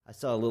I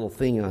saw a little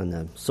thing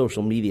on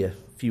social media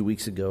a few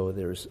weeks ago.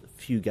 There was a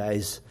few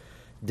guys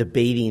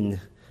debating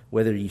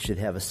whether you should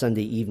have a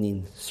Sunday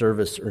evening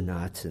service or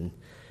not. And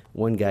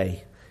one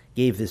guy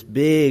gave this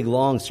big,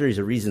 long series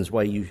of reasons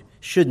why you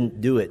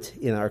shouldn't do it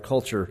in our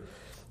culture.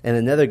 And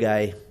another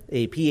guy,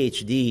 a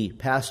PhD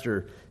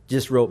pastor,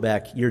 just wrote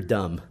back, "You're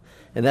dumb."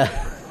 And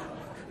that,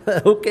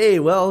 okay,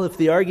 well, if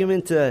the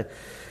argument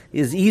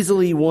is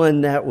easily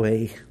won that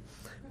way.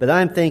 But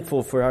I'm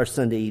thankful for our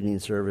Sunday evening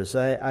service.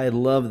 I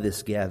love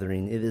this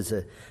gathering. It is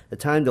a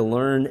time to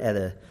learn at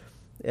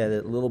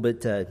a little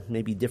bit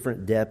maybe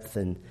different depth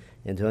and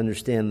to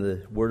understand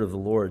the word of the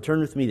Lord. Turn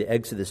with me to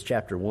Exodus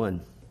chapter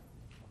 1.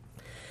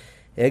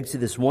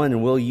 Exodus 1,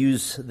 and we'll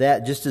use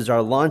that just as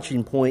our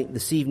launching point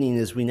this evening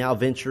as we now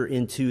venture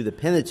into the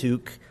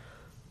Pentateuch.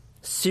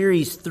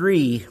 Series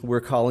 3,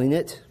 we're calling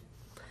it.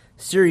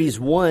 Series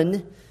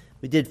 1,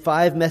 we did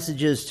 5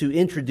 messages to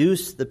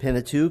introduce the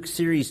Pentateuch.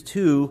 Series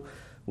 2,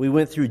 we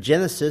went through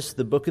Genesis,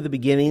 the book of the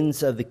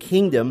beginnings of the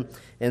kingdom,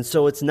 and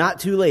so it's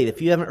not too late.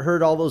 If you haven't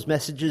heard all those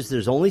messages,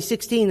 there's only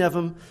 16 of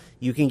them.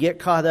 You can get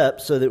caught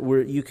up so that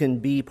you can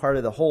be part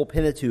of the whole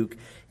Pentateuch.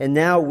 And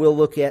now we'll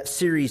look at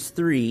Series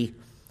 3,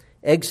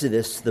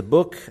 Exodus, the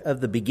book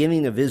of the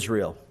beginning of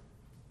Israel.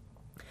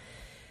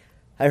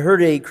 I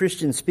heard a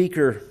Christian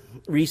speaker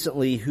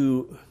recently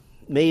who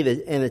made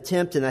an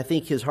attempt, and I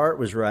think his heart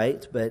was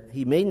right, but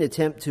he made an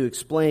attempt to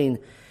explain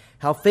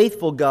how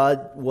faithful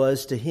God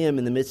was to him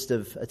in the midst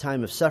of a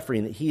time of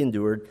suffering that he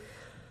endured.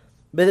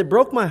 But it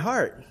broke my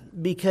heart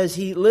because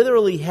he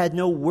literally had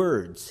no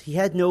words. He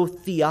had no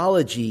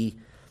theology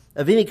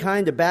of any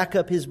kind to back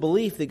up his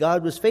belief that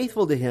God was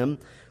faithful to him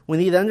when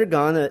he'd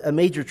undergone a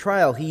major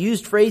trial. He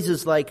used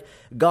phrases like,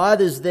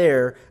 "God is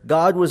there,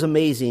 God was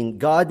amazing,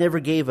 God never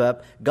gave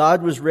up,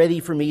 God was ready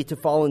for me to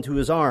fall into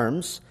his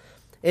arms."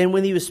 And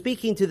when he was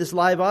speaking to this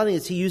live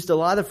audience, he used a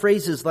lot of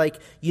phrases like,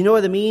 "You know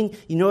what I mean?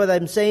 You know what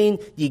I'm saying?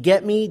 Do you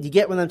get me? Do you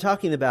get what I'm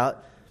talking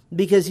about?"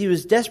 Because he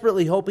was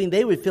desperately hoping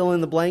they would fill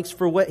in the blanks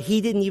for what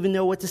he didn't even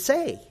know what to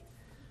say.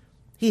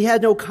 He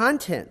had no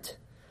content.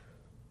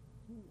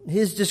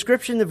 His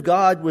description of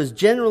God was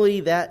generally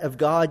that of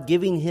God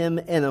giving him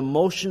an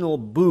emotional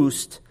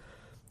boost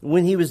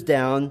when he was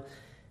down,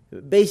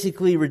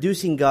 basically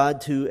reducing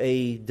God to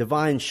a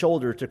divine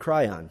shoulder to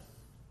cry on.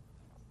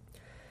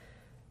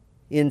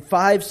 In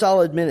 5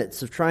 solid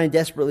minutes of trying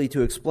desperately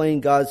to explain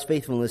God's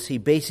faithfulness, he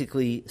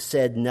basically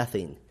said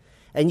nothing.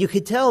 And you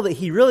could tell that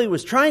he really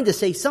was trying to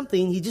say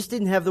something, he just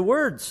didn't have the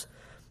words.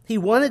 He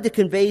wanted to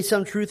convey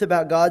some truth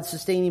about God's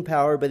sustaining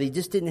power, but he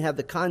just didn't have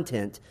the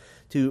content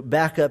to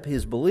back up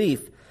his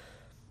belief.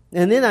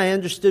 And then I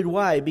understood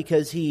why,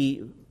 because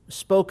he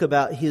spoke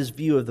about his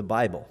view of the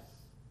Bible.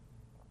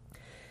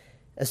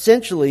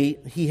 Essentially,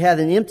 he had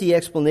an empty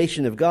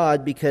explanation of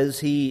God because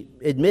he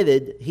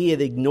admitted he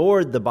had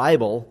ignored the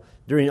Bible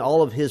during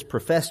all of his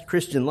professed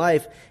Christian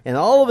life, and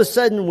all of a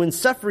sudden, when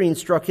suffering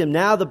struck him,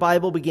 now the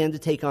Bible began to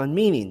take on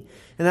meaning.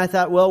 And I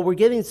thought, well, we're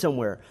getting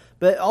somewhere.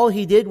 But all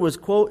he did was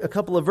quote a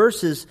couple of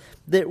verses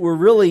that were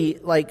really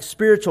like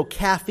spiritual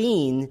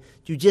caffeine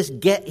to just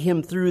get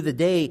him through the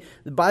day.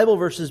 The Bible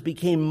verses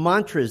became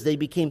mantras. They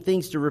became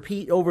things to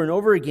repeat over and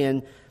over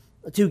again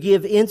to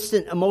give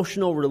instant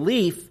emotional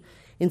relief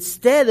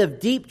instead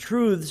of deep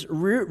truths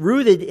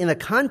rooted in a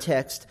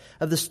context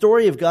of the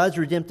story of God's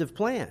redemptive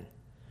plan.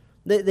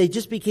 They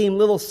just became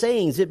little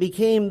sayings. It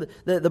became,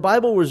 the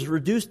Bible was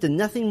reduced to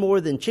nothing more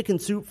than chicken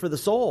soup for the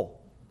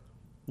soul.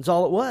 That's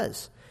all it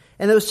was.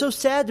 And it was so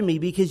sad to me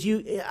because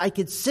I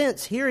could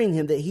sense hearing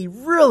him that he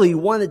really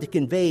wanted to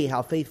convey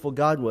how faithful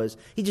God was.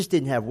 He just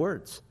didn't have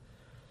words.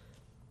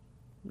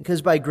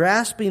 Because by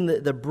grasping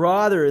the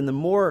broader and the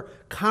more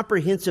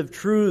comprehensive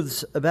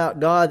truths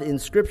about God in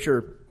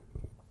Scripture,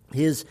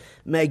 His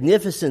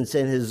magnificence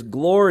and His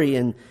glory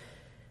and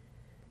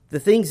the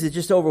things that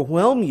just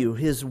overwhelm you,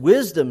 His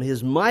wisdom,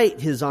 His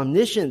might, His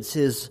omniscience,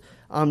 His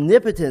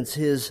omnipotence,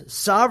 His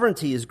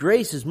sovereignty, His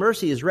grace, His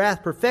mercy, His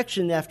wrath,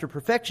 perfection after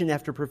perfection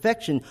after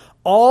perfection,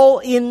 all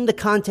in the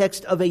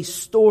context of a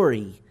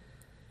story.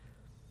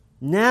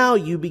 Now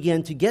you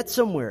begin to get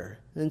somewhere.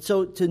 And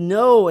so to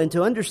know and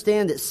to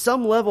understand at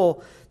some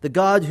level the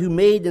God who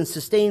made and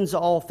sustains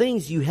all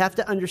things, you have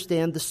to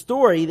understand the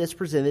story that's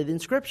presented in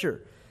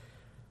Scripture.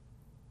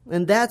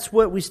 And that's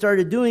what we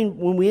started doing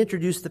when we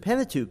introduced the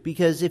Pentateuch.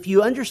 Because if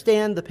you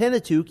understand the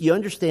Pentateuch, you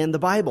understand the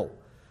Bible.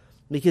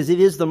 Because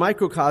it is the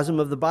microcosm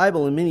of the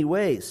Bible in many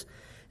ways.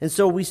 And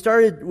so we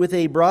started with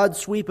a broad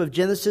sweep of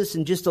Genesis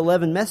in just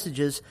 11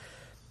 messages.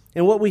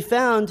 And what we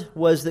found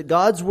was that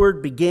God's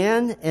Word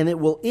began and it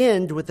will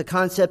end with the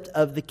concept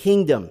of the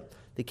kingdom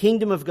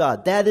of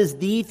God. That is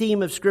the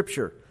theme of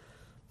Scripture.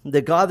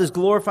 That God has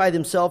glorified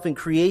Himself in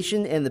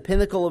creation, and the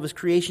pinnacle of His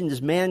creation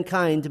is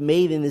mankind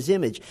made in His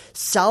image.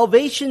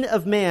 Salvation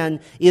of man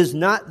is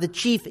not the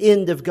chief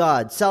end of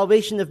God.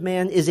 Salvation of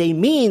man is a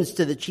means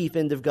to the chief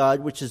end of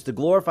God, which is to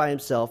glorify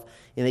Himself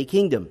in a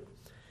kingdom.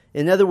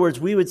 In other words,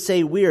 we would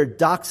say we are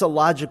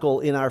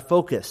doxological in our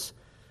focus,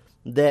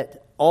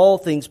 that all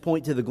things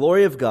point to the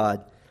glory of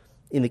God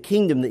in the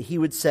kingdom that He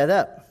would set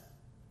up.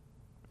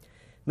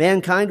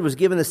 Mankind was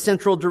given a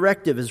central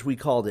directive, as we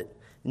called it.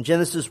 In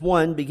Genesis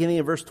 1, beginning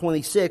in verse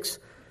 26,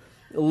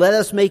 let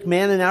us make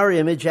man in our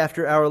image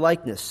after our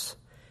likeness,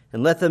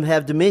 and let them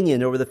have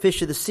dominion over the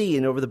fish of the sea,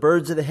 and over the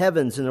birds of the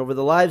heavens, and over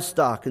the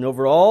livestock, and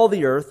over all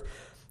the earth,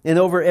 and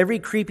over every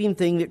creeping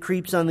thing that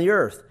creeps on the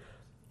earth.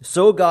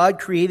 So God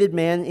created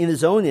man in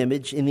his own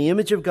image. In the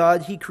image of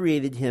God he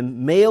created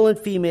him. Male and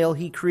female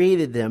he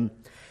created them.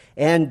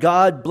 And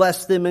God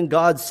blessed them, and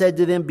God said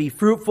to them, be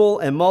fruitful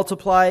and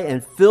multiply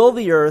and fill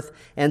the earth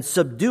and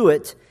subdue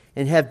it,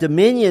 and have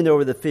dominion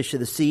over the fish of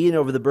the sea and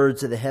over the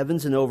birds of the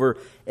heavens and over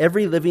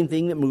every living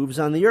thing that moves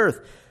on the earth.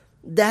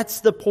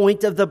 That's the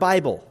point of the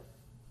Bible,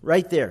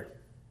 right there.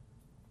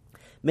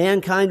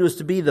 Mankind was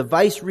to be the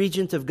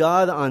vice-regent of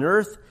God on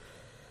earth,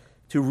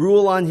 to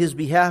rule on his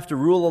behalf, to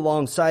rule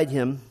alongside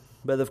him.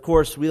 But of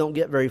course, we don't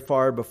get very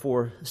far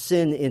before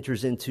sin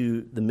enters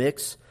into the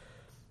mix.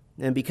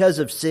 And because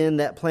of sin,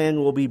 that plan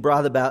will be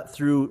brought about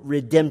through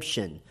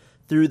redemption,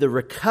 through the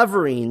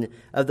recovering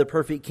of the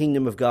perfect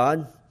kingdom of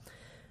God.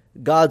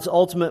 God's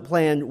ultimate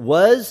plan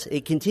was,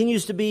 it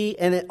continues to be,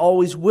 and it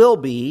always will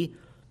be,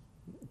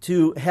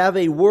 to have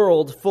a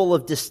world full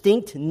of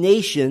distinct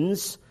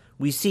nations.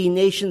 We see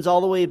nations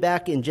all the way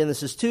back in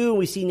Genesis 2, and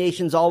we see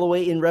nations all the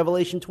way in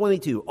Revelation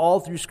 22, all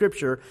through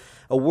Scripture.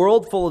 A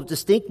world full of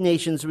distinct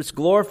nations which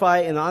glorify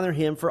and honor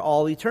Him for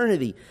all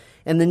eternity.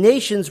 And the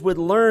nations would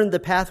learn the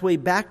pathway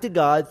back to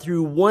God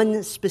through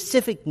one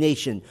specific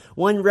nation,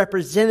 one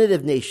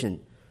representative nation,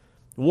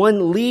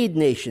 one lead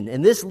nation.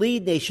 And this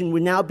lead nation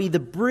would now be the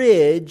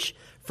bridge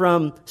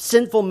from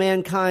sinful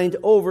mankind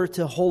over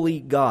to holy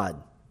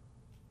God.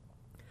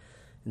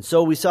 And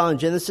so we saw in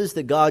Genesis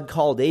that God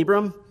called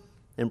Abram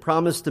and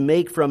promised to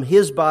make from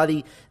his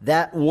body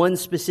that one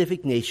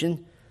specific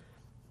nation,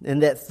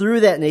 and that through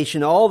that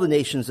nation all the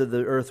nations of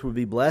the earth would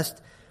be blessed.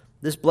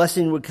 This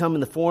blessing would come in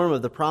the form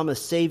of the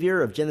promised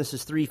Savior of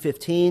Genesis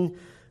 3:15,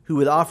 who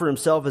would offer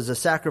himself as a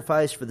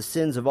sacrifice for the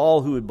sins of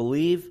all who would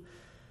believe.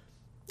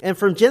 And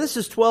from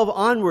Genesis 12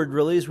 onward,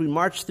 really, as we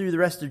march through the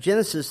rest of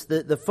Genesis,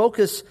 the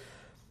focus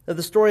of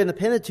the story in the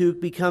Pentateuch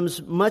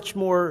becomes much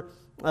more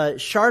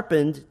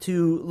sharpened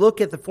to look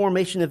at the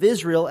formation of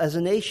Israel as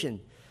a nation.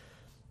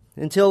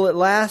 Until at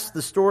last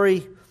the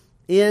story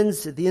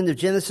ends at the end of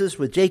Genesis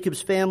with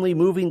Jacob's family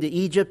moving to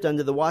Egypt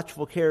under the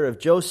watchful care of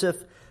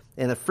Joseph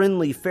and a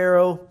friendly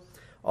Pharaoh,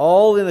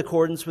 all in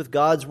accordance with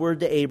God's word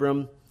to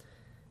Abram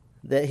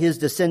that his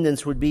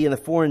descendants would be in a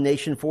foreign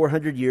nation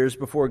 400 years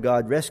before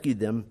God rescued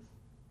them.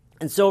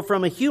 And so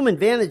from a human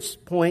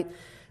vantage point,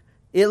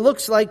 it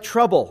looks like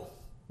trouble.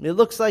 It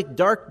looks like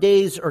dark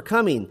days are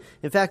coming.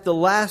 In fact, the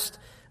last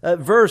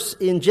verse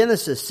in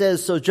Genesis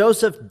says, so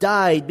Joseph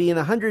died, being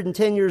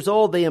 110 years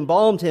old. They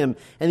embalmed him,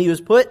 and he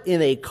was put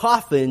in a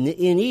coffin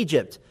in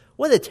Egypt.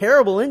 What a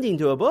terrible ending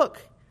to a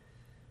book.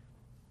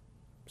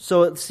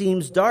 So it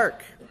seems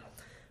dark.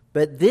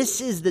 But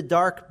this is the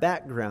dark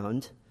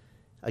background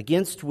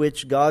against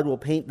which God will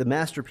paint the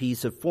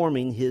masterpiece of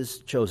forming his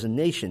chosen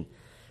nation.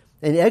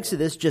 And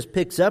Exodus just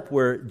picks up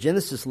where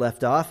Genesis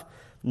left off.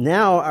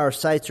 Now our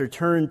sights are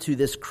turned to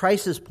this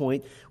crisis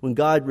point when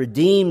God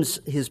redeems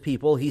his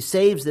people. He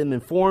saves them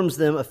and forms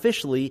them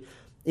officially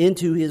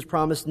into his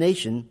promised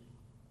nation.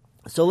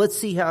 So let's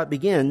see how it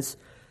begins.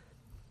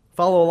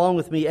 Follow along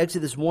with me.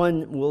 Exodus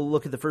 1, we'll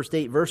look at the first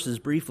 8 verses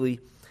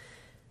briefly.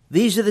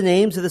 These are the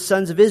names of the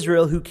sons of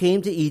Israel who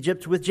came to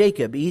Egypt with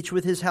Jacob, each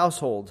with his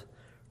household: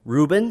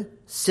 Reuben,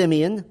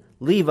 Simeon,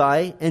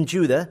 Levi, and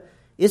Judah,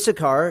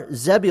 Issachar,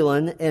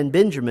 Zebulun, and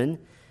Benjamin,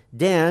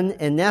 Dan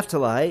and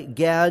Naphtali,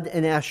 Gad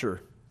and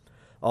Asher.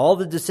 All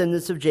the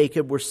descendants of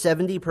Jacob were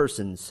 70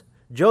 persons.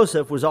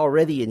 Joseph was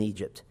already in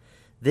Egypt.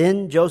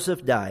 Then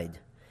Joseph died,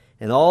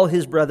 and all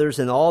his brothers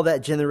and all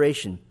that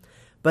generation.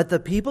 But the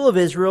people of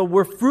Israel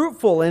were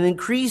fruitful and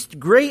increased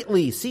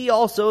greatly. See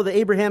also the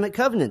Abrahamic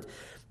covenant.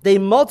 They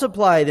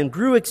multiplied and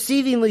grew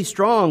exceedingly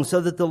strong,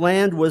 so that the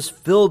land was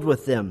filled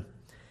with them.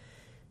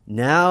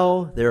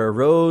 Now there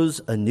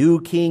arose a new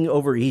king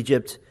over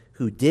Egypt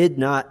who did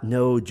not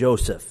know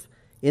Joseph.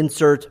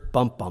 Insert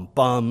bum bum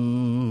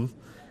bum.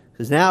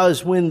 Because now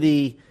is when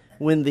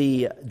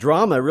the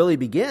drama really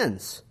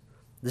begins.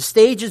 The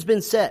stage has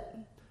been set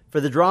for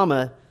the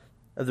drama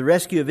of the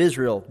rescue of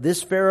Israel.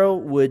 This Pharaoh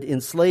would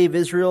enslave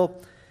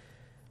Israel,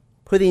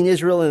 putting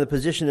Israel in a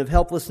position of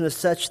helplessness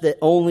such that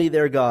only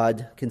their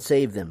God can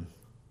save them.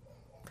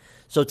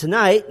 So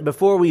tonight,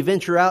 before we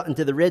venture out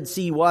into the Red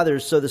Sea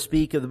waters, so to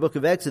speak, of the book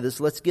of Exodus,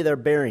 let's get our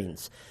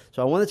bearings.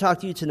 So I want to talk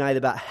to you tonight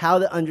about how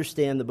to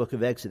understand the book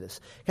of Exodus,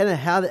 kind of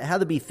how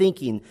to be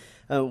thinking.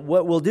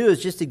 What we'll do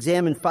is just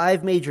examine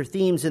 5 major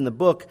themes in the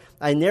book.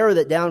 I narrowed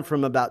it down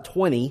from about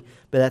 20,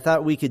 but I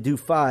thought we could do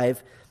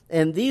 5.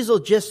 And these will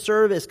just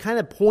serve as kind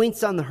of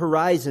points on the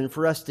horizon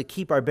for us to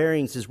keep our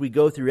bearings as we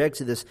go through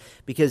Exodus.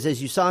 Because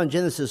as you saw in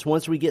Genesis,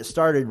 once we get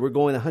started, we're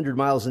going 100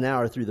 miles an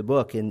hour through the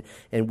book, and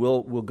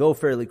we'll go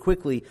fairly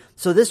quickly.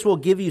 So this will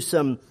give you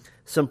some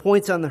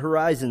points on the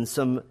horizon,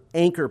 some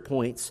anchor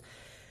points.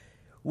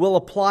 We'll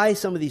apply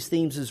some of these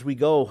themes as we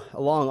go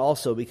along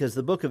also, because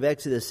the book of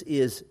Exodus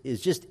is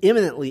just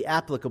eminently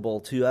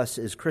applicable to us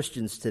as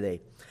Christians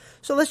today.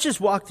 So let's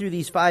just walk through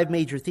these 5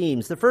 major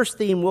themes. The first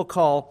theme we'll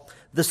call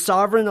the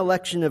sovereign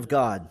election of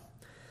God.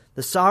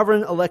 The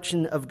sovereign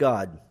election of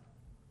God.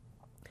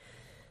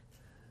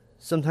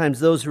 Sometimes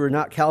those who are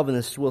not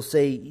Calvinists will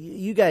say,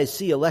 you guys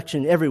see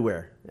election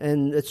everywhere.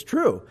 And it's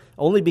true,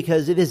 only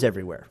because it is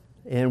everywhere.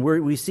 And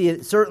we see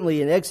it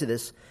certainly in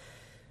Exodus.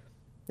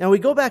 Now we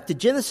go back to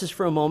Genesis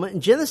for a moment,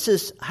 and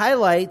Genesis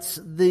highlights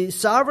the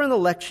sovereign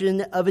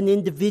election of an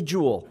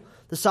individual,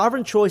 the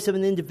sovereign choice of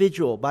an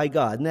individual by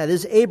God, and that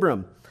is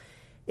Abram.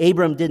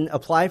 Abram didn't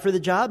apply for the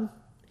job.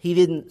 He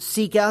didn't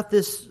seek out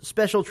this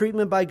special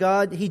treatment by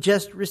God. He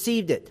just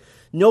received it.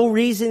 No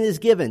reason is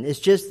given. It's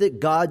just that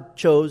God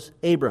chose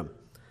Abram.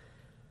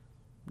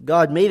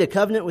 God made a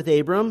covenant with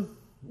Abram,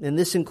 and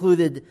this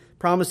included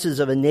promises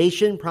of a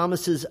nation,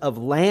 promises of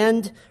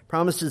land,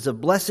 promises of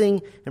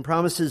blessing, and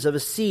promises of a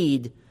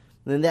seed.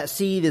 And that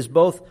seed is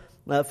both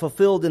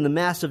fulfilled in the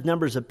massive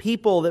numbers of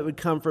people that would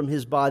come from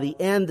his body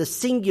and the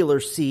singular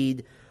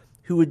seed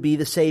who would be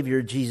the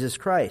Savior, Jesus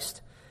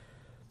Christ.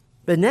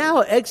 But now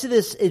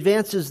Exodus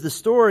advances the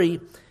story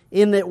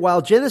in that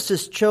while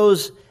Genesis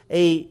chose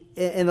an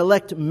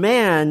elect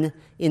man,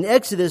 in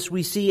Exodus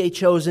we see a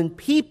chosen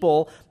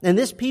people, and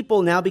this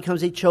people now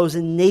becomes a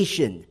chosen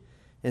nation.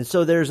 And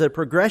so there's a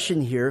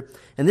progression here,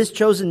 and this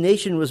chosen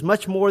nation was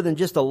much more than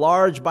just a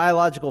large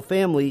biological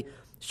family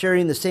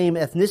sharing the same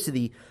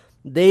ethnicity.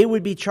 They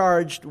would be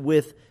charged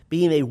with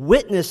being a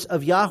witness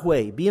of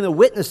Yahweh, being a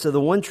witness of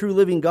the one true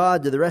living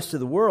God to the rest of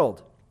the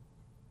world.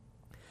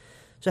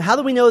 So how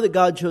do we know that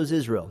God chose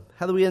Israel?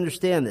 How do we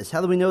understand this?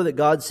 How do we know that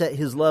God set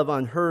his love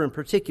on her in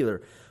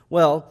particular?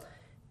 Well,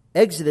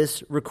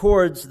 Exodus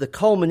records the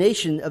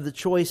culmination of the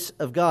choice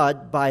of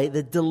God by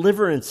the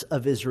deliverance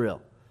of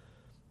Israel.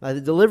 By the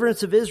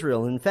deliverance of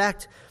Israel. In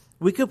fact,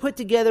 we could put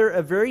together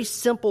a very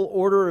simple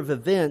order of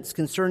events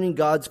concerning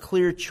God's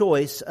clear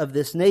choice of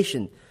this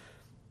nation.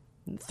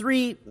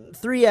 Three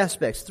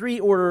aspects, 3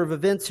 order of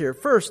events here.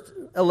 First,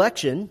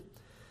 election.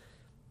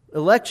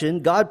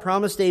 Election, God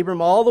promised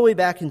Abram all the way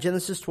back in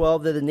Genesis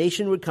 12 that a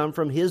nation would come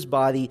from his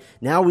body.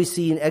 Now we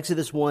see in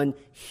Exodus 1,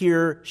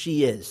 here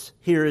she is.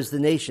 Here is the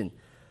nation.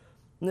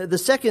 The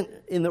second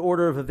in the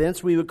order of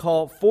events we would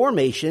call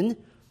formation.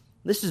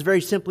 This is very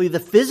simply the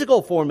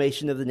physical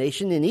formation of the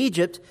nation. In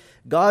Egypt,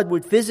 God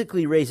would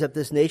physically raise up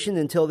this nation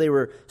until they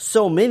were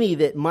so many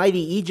that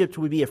mighty Egypt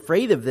would be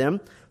afraid of them.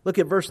 Look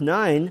at verse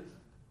 9.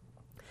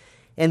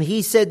 And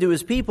he said to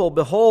his people,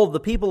 behold, the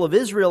people of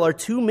Israel are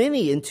too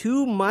many and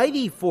too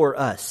mighty for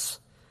us.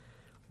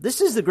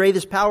 This is the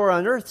greatest power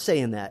on earth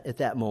saying that at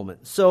that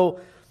moment. So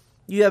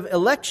you have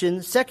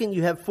election. Second,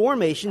 you have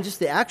formation, just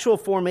the actual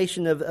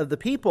formation of the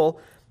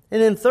people.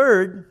 And then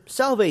third,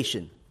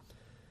 salvation.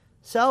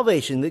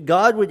 Salvation, that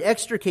God would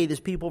extricate his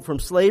people from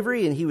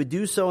slavery, and he would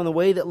do so in a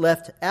way that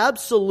left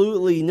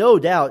absolutely no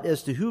doubt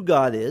as to who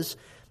God is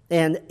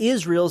and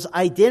Israel's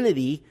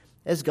identity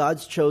as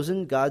God's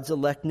chosen, God's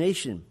elect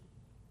nation.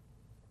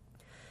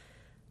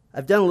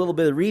 I've done a little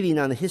bit of reading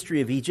on the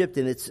history of Egypt,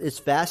 and it's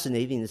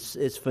fascinating.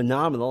 It's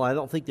phenomenal. I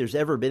don't think there's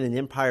ever been an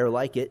empire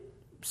like it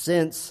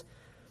since.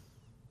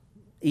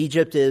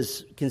 Egypt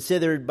is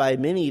considered by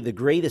many the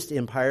greatest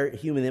empire,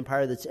 human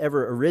empire that's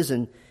ever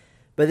arisen.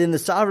 But in the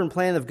sovereign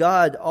plan of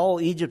God, all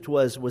Egypt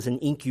was an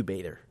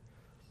incubator.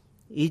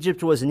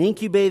 Egypt was an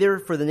incubator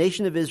for the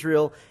nation of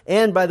Israel,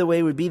 and, by the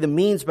way, would be the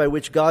means by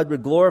which God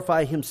would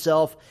glorify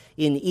himself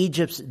in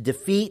Egypt's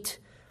defeat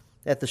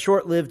at the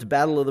short-lived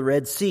Battle of the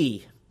Red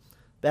Sea.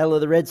 Battle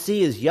of the Red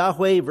Sea is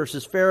Yahweh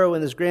versus Pharaoh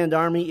and his grand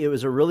army. It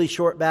was a really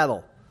short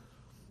battle.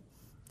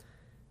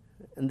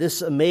 And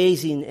this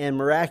amazing and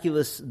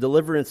miraculous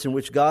deliverance in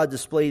which God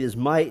displayed his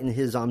might and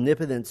his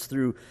omnipotence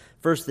through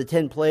first the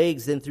 10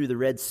 plagues, then through the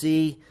Red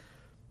Sea,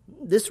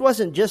 this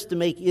wasn't just to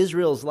make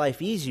Israel's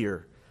life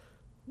easier.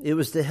 It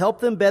was to help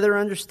them better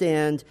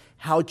understand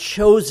how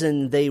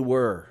chosen they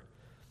were,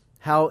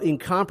 how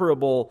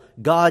incomparable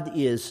God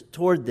is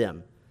toward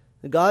them.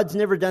 God's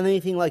never done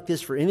anything like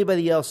this for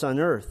anybody else on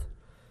earth.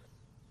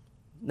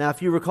 Now,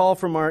 if you recall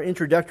from our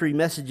introductory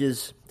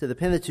messages to the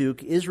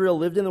Pentateuch, Israel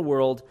lived in a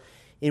world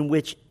in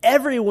which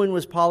everyone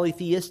was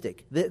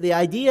polytheistic. The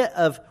idea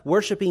of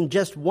worshiping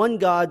just one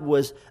God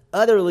was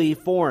utterly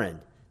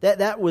foreign.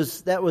 That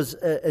was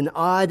an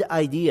odd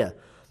idea.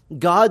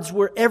 Gods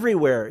were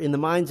everywhere in the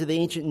minds of the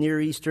ancient Near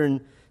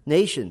Eastern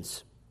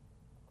nations.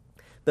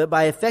 But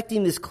by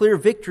effecting this clear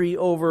victory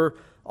over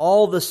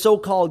all the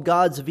so-called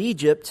gods of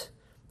Egypt,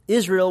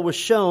 Israel was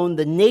shown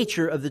the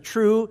nature of the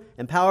true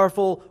and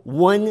powerful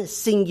one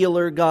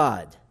singular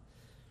God.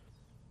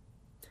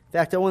 In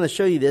fact, I want to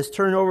show you this.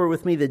 Turn over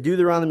with me to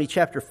Deuteronomy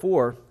chapter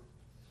 4.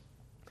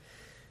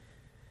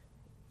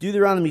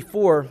 Deuteronomy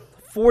 4,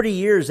 40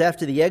 years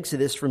after the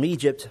Exodus from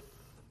Egypt,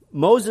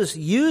 Moses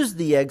used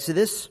the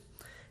Exodus,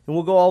 and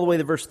we'll go all the way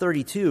to verse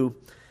 32.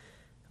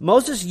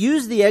 Moses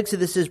used the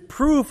Exodus as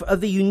proof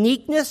of the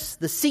uniqueness,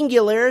 the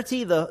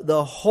singularity,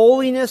 the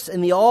holiness,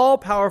 and the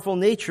all-powerful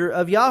nature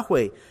of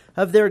Yahweh.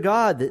 of their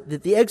God,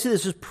 that the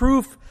Exodus is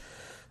proof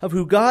of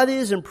who God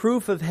is and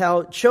proof of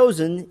how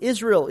chosen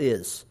Israel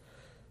is.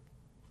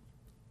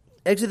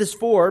 Exodus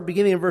 4,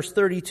 beginning in verse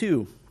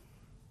 32.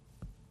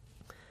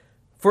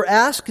 For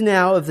ask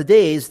now of the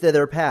days that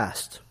are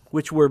past,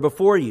 which were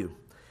before you,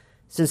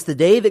 since the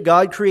day that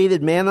God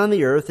created man on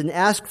the earth, and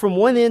ask from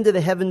one end of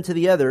the heaven to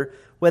the other,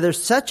 whether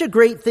such a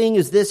great thing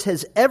as this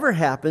has ever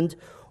happened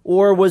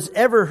or was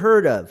ever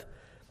heard of.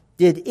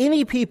 Did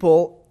any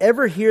people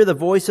ever hear the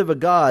voice of a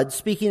God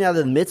speaking out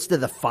of the midst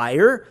of the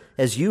fire,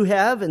 as you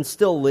have and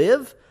still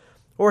live?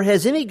 Or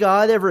has any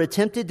God ever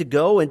attempted to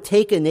go and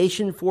take a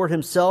nation for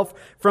himself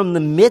from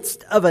the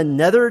midst of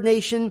another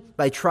nation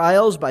by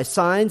trials, by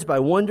signs, by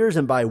wonders,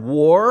 and by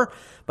war,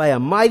 by a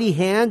mighty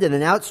hand and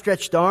an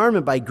outstretched arm,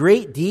 and by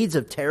great deeds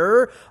of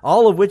terror,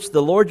 all of which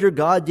the Lord your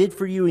God did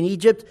for you in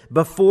Egypt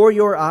before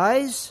your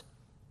eyes?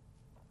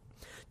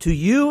 To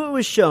you it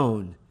was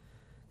shown.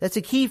 That's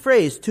a key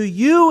phrase. To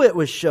you it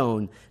was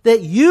shown,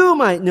 that you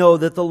might know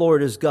that the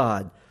Lord is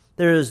God.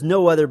 There is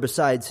no other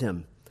besides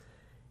him.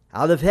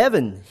 Out of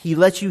heaven he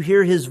lets you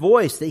hear his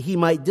voice, that he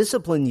might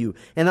discipline you.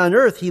 And on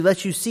earth he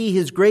lets you see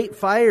his great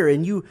fire,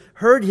 and you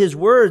heard his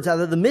words out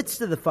of the midst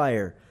of the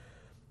fire.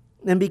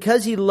 And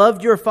because he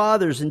loved your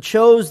fathers and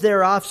chose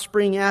their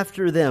offspring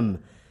after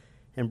them,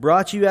 and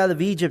brought you out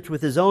of Egypt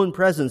with his own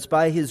presence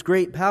by his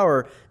great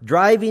power,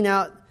 driving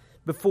out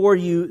before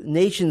you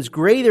nations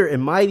greater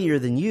and mightier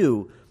than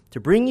you, to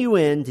bring you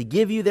in, to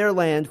give you their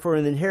land for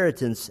an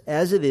inheritance,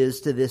 as it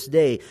is to this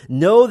day.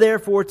 Know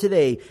therefore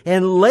today,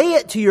 and lay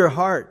it to your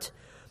heart,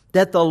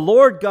 that the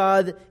Lord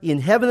God in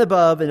heaven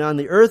above and on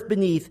the earth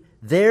beneath,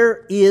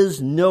 there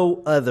is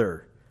no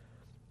other.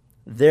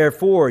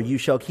 Therefore you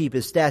shall keep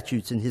his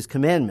statutes and his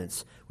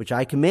commandments, which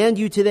I command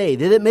you today,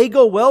 that it may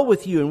go well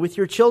with you and with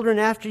your children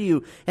after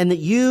you, and that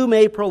you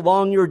may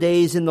prolong your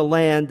days in the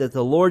land that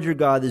the Lord your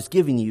God is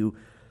giving you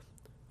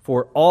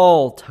for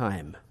all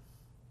time.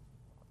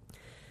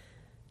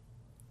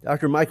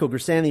 Dr. Michael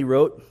Grisani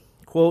wrote,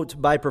 quote,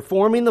 by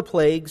performing the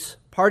plagues,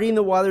 parting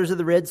the waters of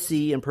the Red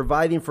Sea, and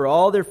providing for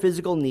all their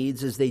physical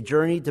needs as they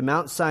journeyed to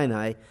Mount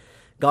Sinai,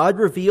 God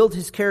revealed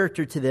his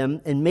character to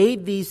them and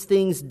made these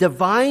things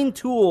divine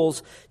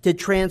tools to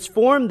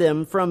transform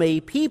them from a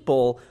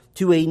people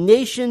to a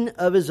nation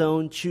of his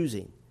own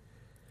choosing.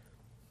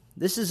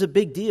 This is a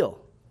big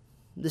deal.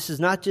 This is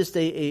not just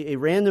a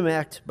random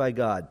act by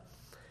God.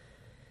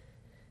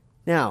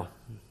 Now,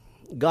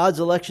 God's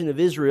election of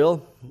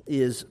Israel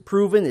is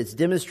proven, it's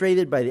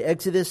demonstrated by the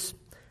Exodus.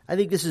 I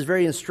think this is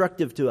very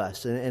instructive to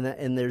us,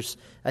 and there's,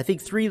 I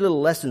think, three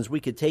little lessons we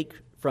could take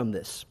from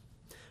this.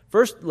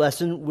 First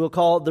lesson we'll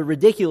call the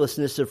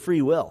ridiculousness of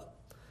free will.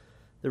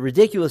 The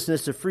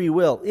ridiculousness of free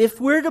will.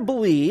 If we're to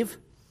believe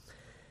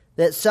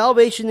that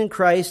salvation in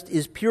Christ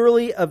is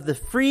purely of the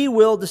free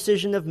will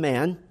decision of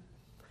man,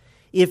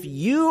 if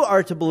you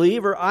are to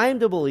believe, or I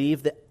am to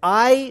believe, that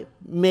I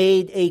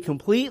made a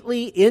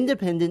completely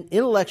independent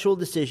intellectual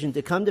decision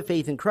to come to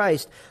faith in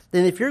Christ,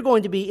 then if you're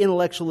going to be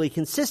intellectually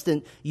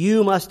consistent,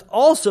 you must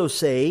also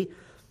say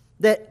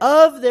that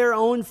of their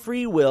own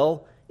free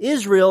will,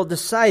 Israel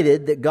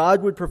decided that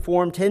God would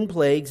perform 10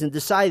 plagues and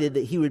decided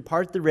that he would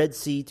part the Red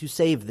Sea to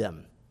save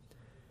them.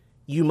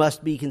 You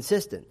must be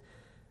consistent.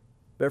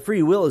 But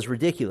free will is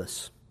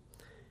ridiculous.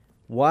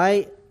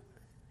 Why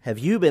have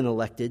you been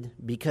elected?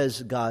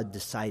 Because God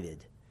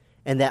decided.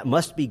 And that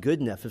must be good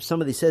enough. If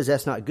somebody says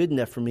that's not good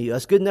enough for me,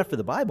 that's good enough for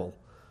the Bible.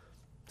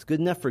 It's good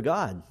enough for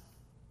God.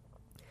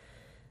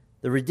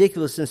 The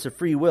ridiculousness of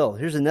free will.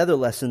 Here's another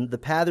lesson, the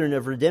pattern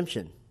of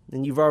redemption.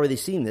 And you've already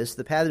seen this,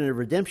 the pattern of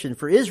redemption.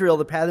 For Israel,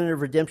 the pattern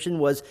of redemption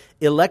was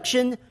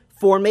election,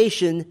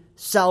 formation,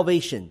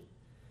 salvation.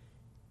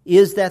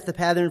 Is that the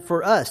pattern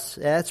for us?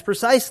 That's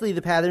precisely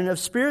the pattern of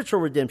spiritual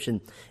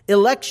redemption.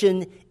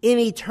 Election in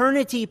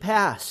eternity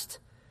past.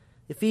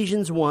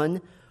 Ephesians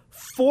 1.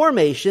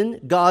 Formation,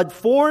 God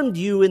formed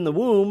you in the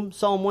womb,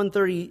 Psalm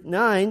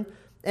 139.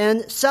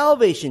 And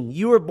salvation,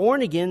 you were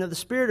born again of the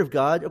Spirit of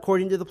God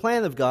according to the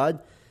plan of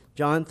God,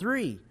 John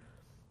 3.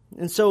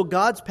 And so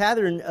God's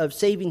pattern of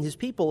saving his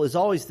people is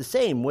always the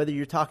same, whether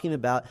you're talking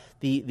about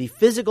the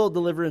physical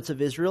deliverance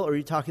of Israel or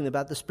you're talking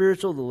about the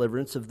spiritual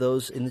deliverance of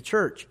those in the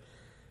church.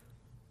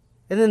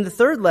 And then the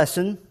third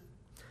lesson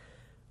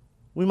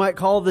we might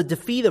call the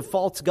defeat of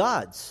false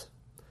gods.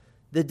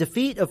 The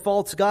defeat of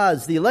false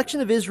gods. The election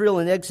of Israel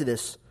in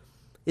Exodus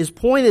is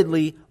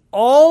pointedly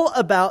all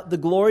about the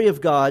glory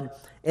of God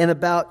and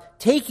about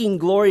taking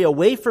glory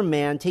away from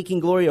man, taking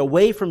glory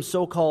away from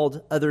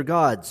so-called other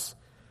gods.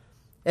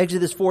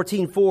 Exodus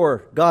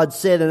 14:4, God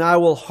said, and I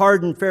will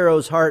harden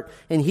Pharaoh's heart,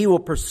 and he will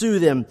pursue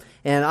them,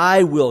 and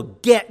I will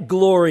get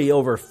glory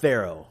over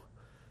Pharaoh.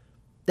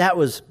 That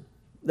was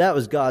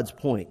God's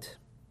point.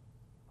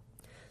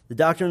 The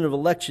doctrine of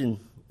election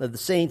of the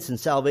saints and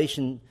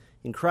salvation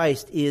in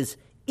Christ is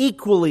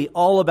equally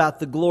all about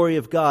the glory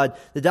of God.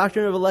 The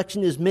doctrine of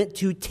election is meant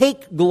to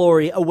take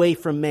glory away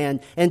from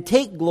man and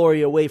take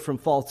glory away from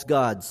false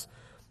gods.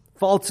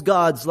 False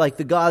gods like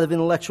the God of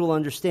intellectual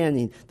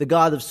understanding, the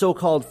God of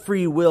so-called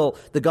free will,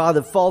 the God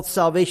of false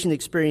salvation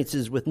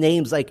experiences with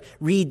names like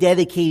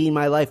rededicating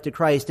my life to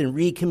Christ and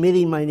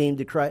recommitting my name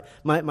to Christ,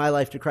 my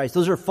life to Christ.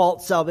 Those are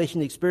false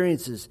salvation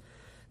experiences.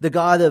 The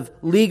God of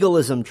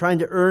legalism, trying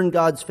to earn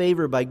God's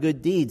favor by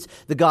good deeds.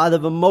 The God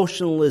of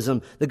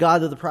emotionalism, the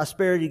God of the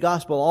prosperity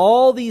gospel.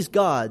 All these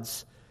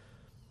gods,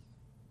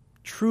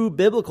 true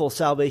biblical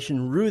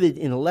salvation rooted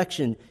in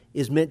election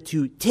is meant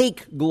to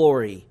take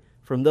glory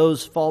from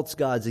those false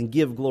gods and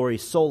give glory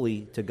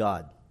solely to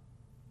God.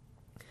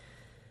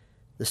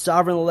 The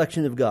sovereign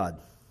election of God.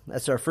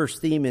 That's our first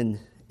theme in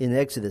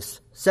Exodus.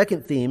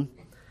 Second theme,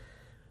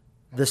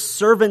 the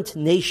servant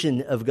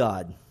nation of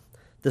God.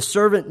 The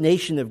servant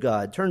nation of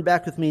God. Turn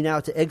back with me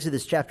now to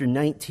Exodus chapter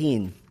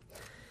 19.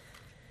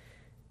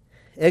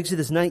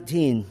 Exodus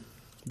 19,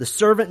 the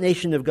servant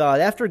nation of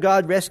God. After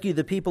God rescued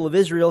the people of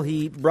Israel,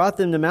 He brought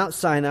them to Mount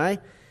Sinai,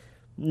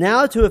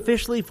 now to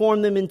officially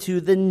form them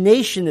into the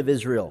nation of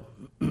Israel.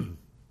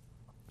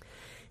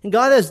 And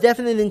God has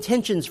definite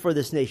intentions for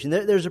this nation.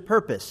 There's a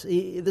purpose.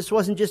 This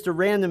wasn't just a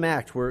random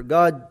act where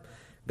God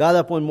got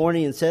up one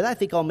morning and said, I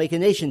think I'll make a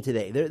nation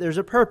today. There's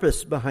a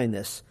purpose behind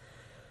this.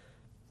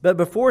 But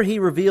before He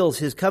reveals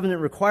His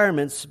covenant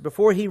requirements,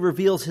 before He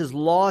reveals His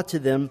law to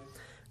them,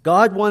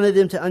 God wanted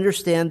them to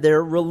understand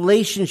their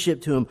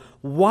relationship to Him,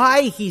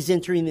 why He's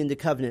entering into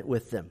covenant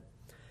with them.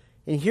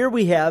 And here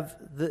we have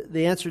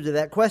the answer to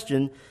that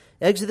question.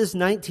 Exodus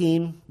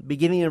 19,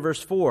 beginning in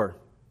verse 4.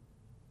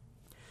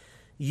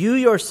 You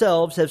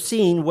yourselves have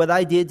seen what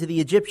I did to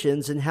the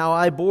Egyptians and how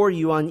I bore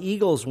you on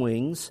eagle's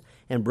wings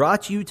and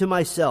brought you to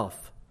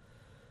myself.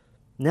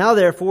 Now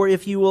therefore,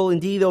 if you will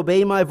indeed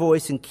obey my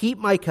voice and keep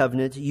my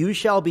covenant, you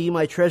shall be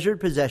my treasured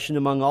possession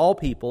among all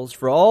peoples,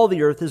 for all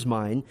the earth is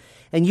mine,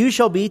 and you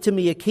shall be to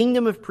me a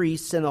kingdom of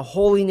priests and a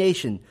holy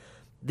nation.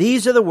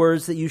 These are the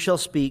words that you shall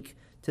speak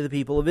to the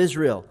people of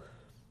Israel.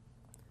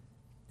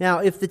 Now,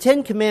 if the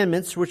Ten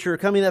Commandments, which are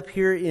coming up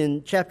here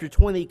in chapter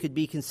 20, could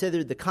be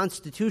considered the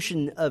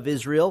constitution of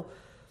Israel,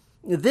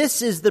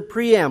 this is the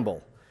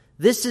preamble.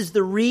 This is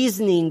the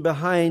reasoning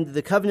behind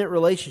the covenant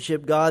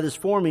relationship God is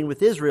forming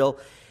with Israel.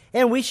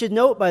 And we should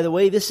note, by the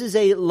way, this is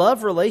a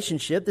love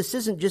relationship. This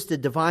isn't just a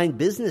divine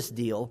business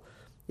deal.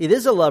 It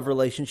is a love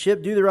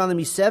relationship.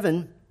 Deuteronomy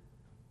 7,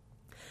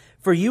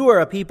 for you are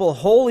a people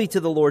holy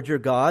to the Lord your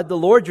God. The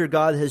Lord your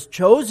God has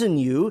chosen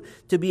you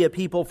to be a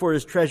people for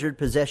His treasured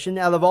possession.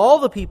 Out of all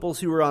the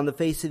peoples who were on the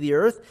face of the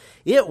earth,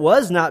 it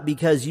was not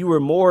because you were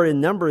more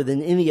in number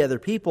than any other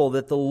people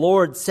that the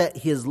Lord set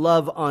His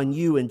love on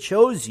you and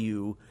chose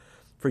you.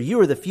 For you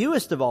are the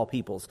fewest of all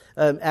peoples.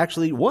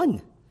 Actually,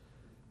 one.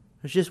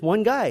 There's just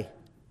one guy.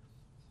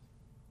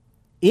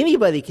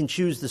 Anybody can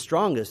choose the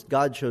strongest.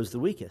 God chose the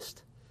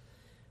weakest.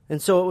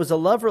 And so it was a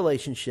love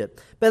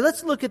relationship. But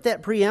let's look at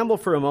that preamble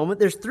for a moment.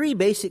 There's three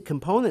basic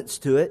components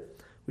to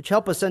it, which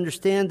help us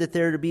understand that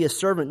they're to be a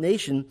servant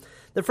nation.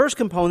 The first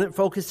component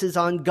focuses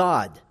on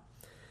God.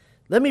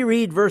 Let me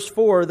read verse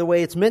 4 the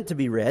way it's meant to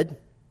be read.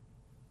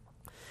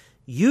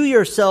 You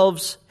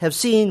yourselves have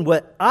seen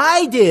what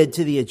I did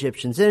to the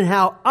Egyptians and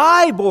how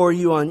I bore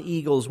you on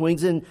eagle's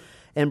wings and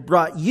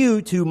brought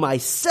you to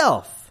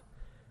myself.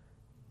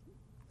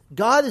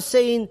 God is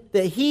saying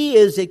that He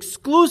is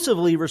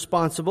exclusively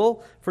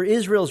responsible for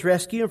Israel's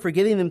rescue and for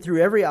getting them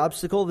through every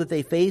obstacle that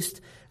they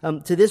faced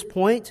to this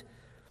point.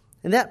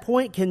 And that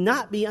point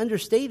cannot be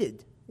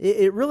understated.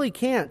 It really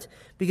can't,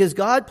 because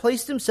God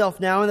placed Himself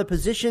now in a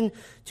position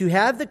to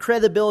have the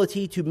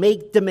credibility to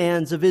make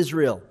demands of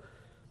Israel,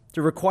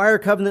 to require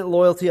covenant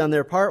loyalty on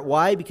their part.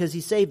 Why? Because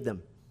He saved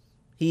them.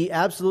 He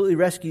absolutely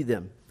rescued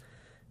them.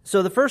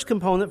 So the first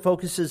component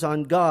focuses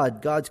on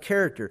God, God's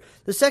character.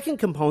 The second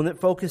component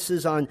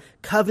focuses on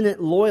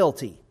covenant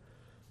loyalty.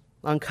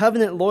 On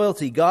covenant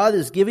loyalty, God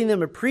is giving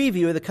them a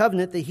preview of the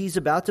covenant that He's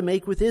about to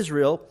make with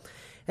Israel.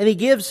 And He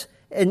gives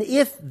an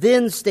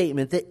if-then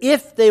statement, that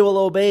if they will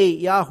obey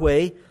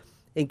Yahweh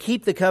and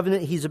keep the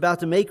covenant He's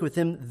about to make with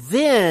them,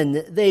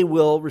 then they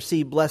will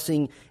receive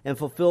blessing and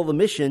fulfill the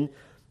mission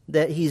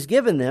that He's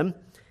given them.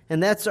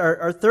 And that's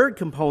our third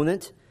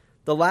component.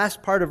 The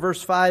last part of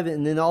verse 5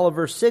 and then all of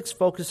verse 6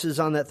 focuses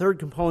on that third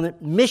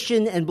component,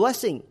 mission and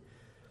blessing.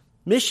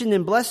 Mission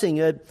and blessing.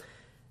 A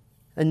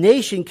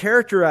nation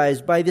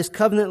characterized by this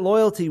covenant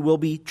loyalty will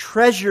be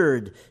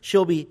treasured.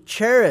 She'll be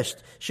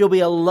cherished. She'll be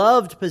a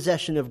loved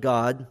possession of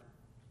God.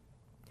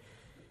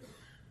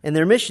 And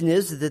their mission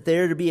is that they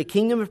are to be a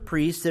kingdom of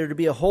priests. They're to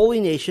be a holy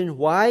nation.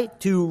 Why?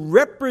 To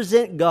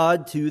represent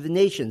God to the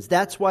nations.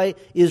 That's why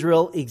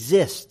Israel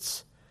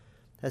exists.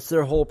 That's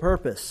their whole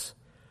purpose.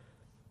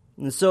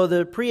 And so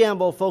the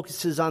preamble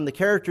focuses on the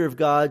character of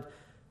God,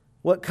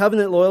 what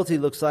covenant loyalty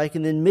looks like,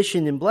 and then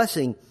mission and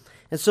blessing.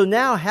 And so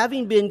now,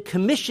 having been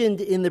commissioned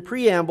in the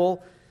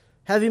preamble,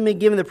 having been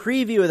given a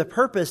preview of the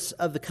purpose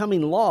of the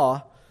coming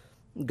law,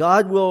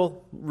 God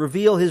will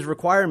reveal His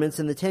requirements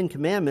in the Ten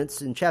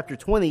Commandments in chapter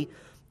 20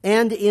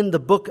 and in the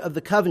book of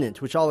the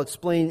covenant, which I'll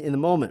explain in a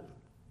moment.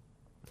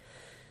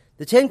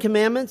 The Ten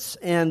Commandments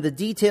and the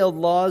detailed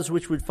laws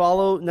which would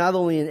follow not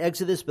only in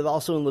Exodus but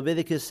also in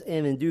Leviticus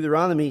and in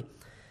Deuteronomy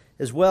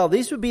as well,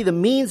 these would be the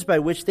means by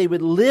which they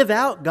would live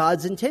out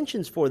God's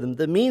intentions for them,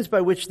 the means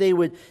by which they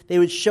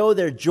would show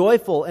their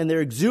joyful and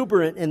their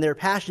exuberant and their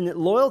passionate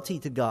loyalty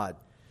to God.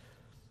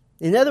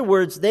 In other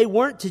words, they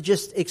weren't to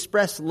just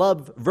express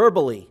love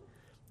verbally.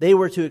 They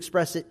were to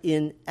express it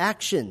in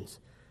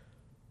actions.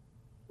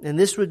 And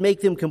this would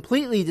make them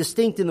completely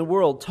distinct in the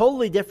world,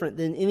 totally different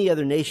than any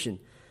other nation.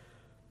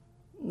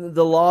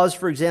 The laws,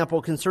 for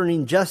example,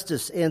 concerning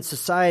justice and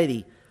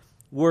society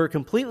were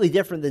completely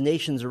different than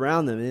nations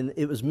around them. And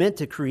it was meant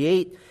to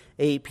create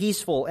a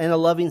peaceful and a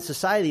loving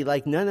society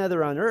like none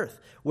other on earth,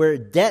 where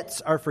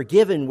debts are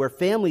forgiven, where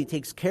family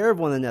takes care of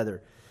one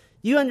another.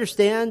 You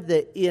understand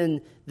that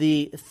in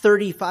the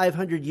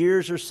 3,500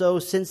 years or so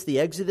since the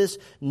Exodus,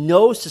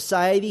 no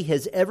society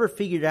has ever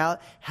figured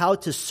out how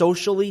to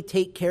socially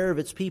take care of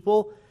its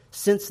people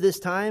since this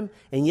time,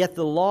 and yet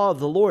the law of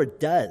the Lord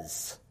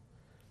does.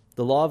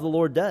 The law of the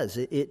Lord does.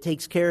 It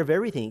takes care of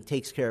everything. It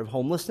takes care of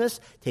homelessness,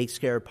 takes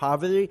care of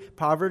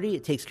poverty.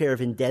 It takes care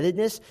of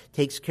indebtedness,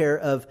 takes care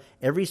of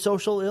every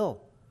social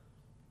ill.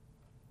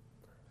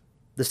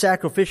 The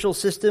sacrificial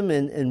system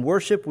and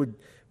worship would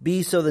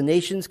be so the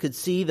nations could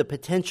see the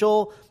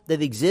potential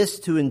that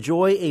exists to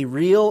enjoy a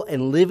real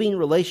and living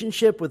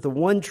relationship with the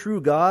one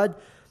true God,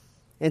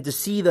 and to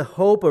see the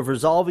hope of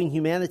resolving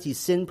humanity's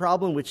sin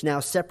problem, which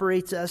now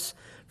separates us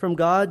from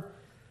God.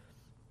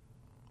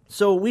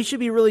 So we should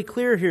be really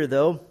clear here,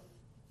 though.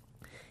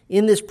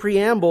 In this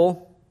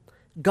preamble,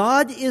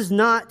 God is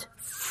not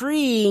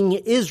freeing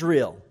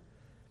Israel.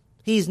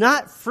 He's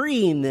not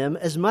freeing them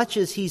as much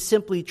as he's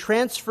simply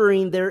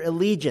transferring their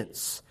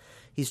allegiance.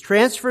 He's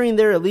transferring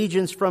their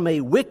allegiance from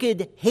a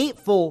wicked,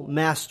 hateful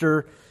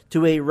master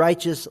to a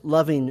righteous,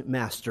 loving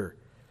master.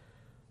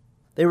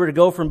 They were to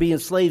go from being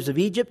slaves of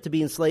Egypt to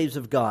being slaves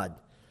of God.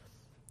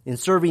 In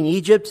serving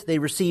Egypt, they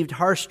received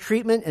harsh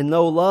treatment and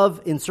no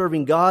love. In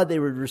serving God, they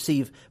would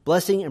receive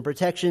blessing and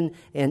protection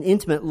and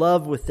intimate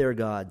love with their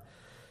God.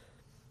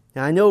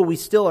 Now, I know we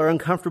still are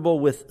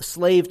uncomfortable with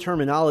slave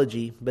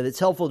terminology, but it's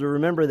helpful to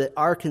remember that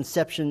our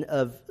conception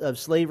of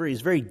slavery is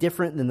very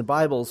different than the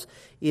Bible's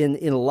in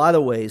a lot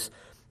of ways.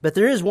 But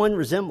there is one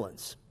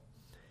resemblance.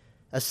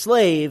 A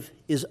slave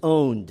is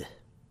owned.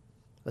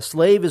 A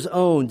slave is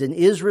owned, and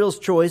Israel's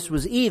choice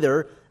was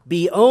either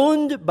be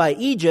owned by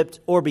Egypt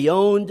or be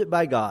owned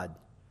by God.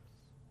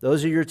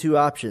 Those are your two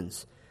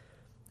options.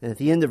 And at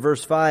the end of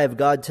verse 5,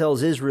 God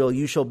tells Israel,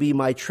 "You shall be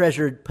my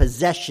treasured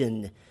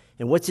possession."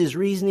 And what's his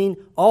reasoning?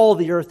 All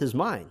the earth is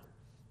mine.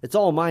 It's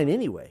all mine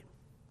anyway.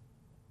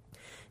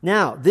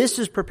 Now, this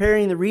is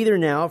preparing the reader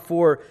now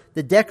for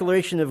the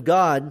declaration of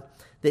God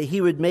that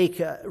he would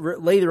make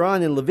later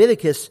on in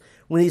Leviticus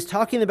when he's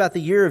talking about the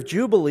year of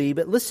Jubilee.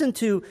 But listen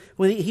to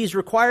when he's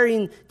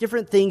requiring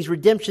different things,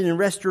 redemption and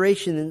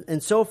restoration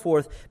and so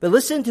forth. But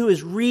listen to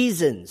his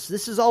reasons.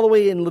 This is all the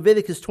way in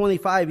Leviticus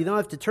 25. You don't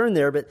have to turn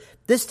there, but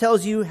this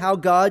tells you how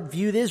God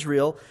viewed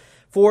Israel.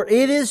 "For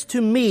it is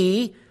to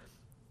me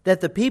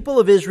that the people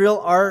of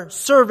Israel are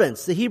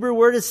servants." The Hebrew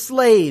word is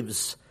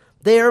slaves.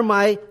 "They are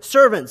my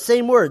servants,"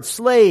 same word,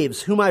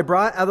 slaves, "whom I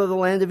brought out of the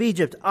land of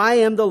Egypt. I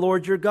am the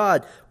Lord your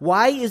God."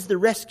 Why is the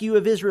rescue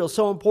of Israel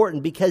so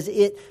important? Because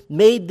it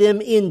made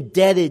them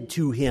indebted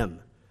to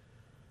him.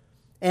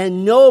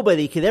 And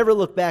nobody could ever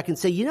look back and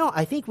say,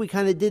 I think we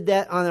kind of did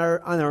that on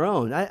our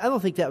own. I don't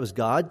think that was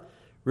God.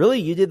 Really?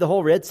 You did the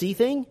whole Red Sea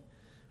thing?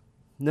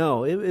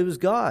 No, it was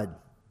God.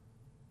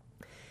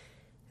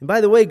 And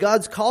by the way,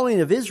 God's calling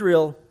of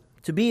Israel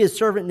to be his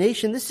servant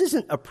nation, this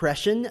isn't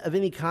oppression of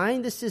any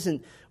kind.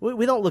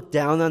 We don't look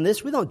down on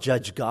this. We don't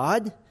judge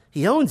God.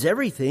 He owns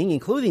everything,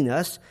 including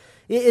us.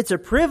 It's a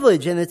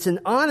privilege and it's an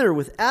honor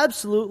with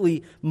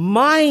absolutely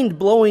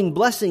mind-blowing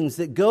blessings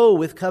that go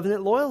with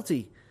covenant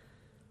loyalty.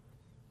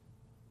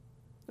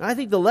 I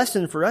think the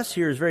lesson for us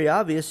here is very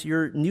obvious.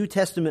 Your New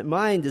Testament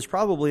mind is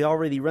probably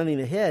already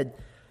running ahead.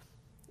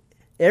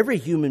 Every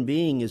human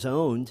being is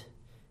owned.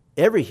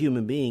 Every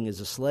human being is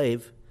a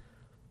slave.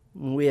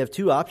 We have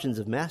two options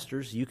of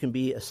masters. You can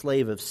be a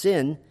slave of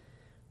sin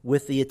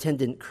with the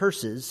attendant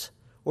curses,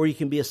 or you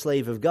can be a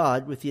slave of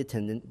God with the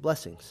attendant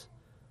blessings.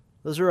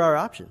 Those are our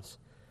options.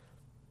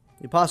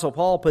 The Apostle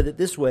Paul put it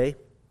this way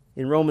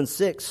in Romans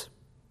 6.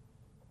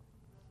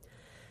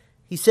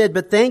 He said,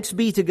 "But thanks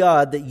be to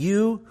God that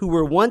you who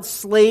were once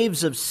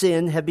slaves of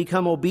sin have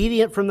become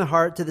obedient from the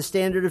heart to the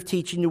standard of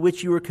teaching to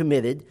which you were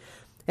committed,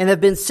 and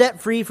have been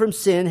set free from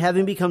sin,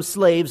 having become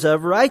slaves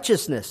of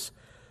righteousness."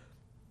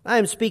 I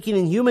am speaking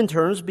in human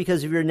terms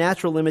because of your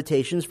natural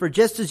limitations. "For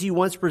just as you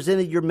once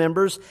presented your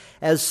members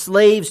as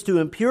slaves to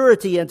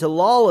impurity and to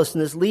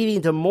lawlessness,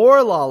 leading to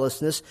more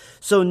lawlessness,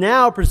 so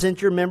now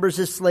present your members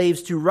as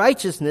slaves to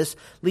righteousness,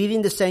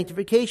 leading to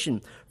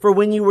sanctification. For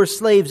when you were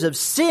slaves of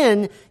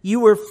sin,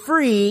 you were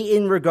free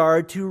in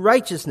regard to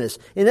righteousness."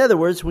 In other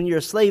words, when you're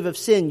a slave of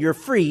sin, you're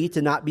free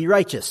to not be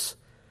righteous.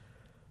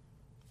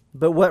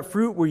 "But what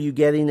fruit were you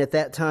getting at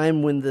that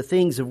time when the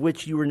things of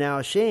which you were now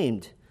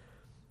ashamed?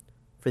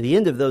 For the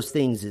end of those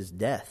things is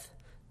death.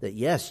 that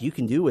yes, you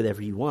can do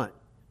whatever you want,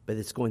 but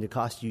it's going to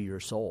cost you your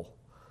soul.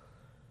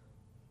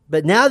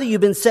 But now that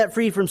you've been set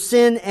free from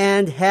sin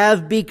and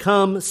have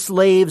become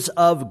slaves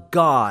of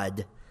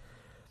God,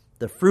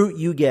 the fruit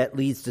you get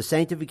leads to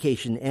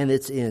sanctification and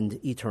its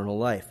end, eternal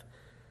life.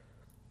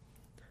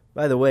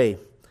 By the way,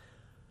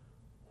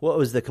 what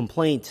was the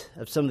complaint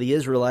of some of the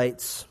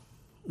Israelites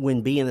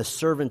when being a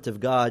servant of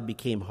God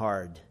became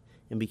hard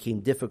and became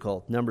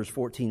difficult? Numbers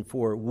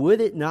 14:4.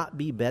 Would it not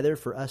be better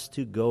for us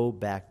to go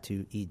back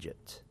to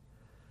Egypt?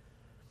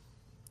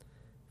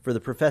 For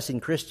the professing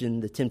Christian,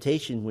 the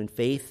temptation when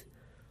faith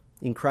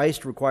in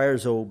Christ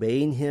requires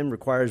obeying Him,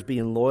 requires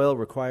being loyal,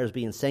 requires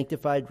being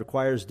sanctified,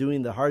 requires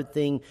doing the hard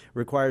thing,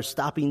 requires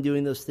stopping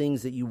doing those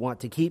things that you want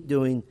to keep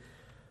doing.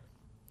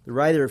 The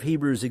writer of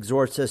Hebrews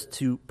exhorts us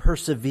to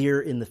persevere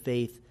in the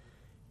faith.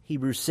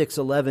 Hebrews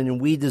 6:11, and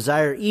we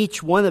desire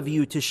each one of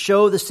you to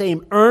show the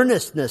same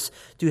earnestness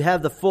to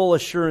have the full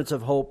assurance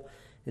of hope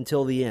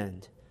until the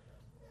end,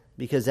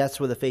 because that's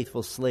what a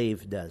faithful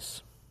slave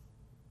does.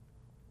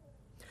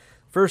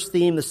 First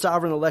theme, the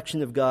sovereign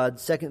election of God.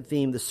 Second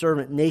theme, the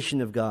servant nation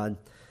of God.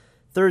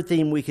 Third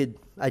theme we could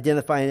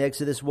identify in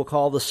Exodus we'll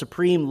call the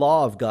supreme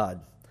law of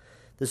God.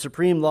 The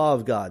supreme law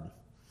of God.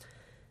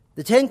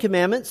 The Ten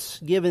Commandments,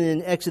 given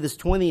in Exodus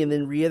 20 and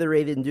then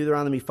reiterated in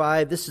Deuteronomy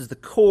 5, this is the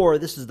core,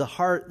 this is the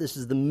heart, this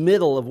is the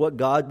middle of what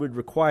God would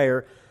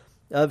require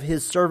of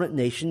His servant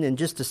nation. And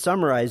just to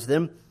summarize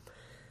them,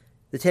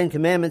 the Ten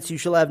Commandments: you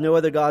shall have no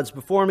other gods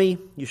before me.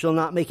 You shall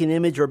not make an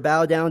image or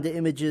bow down to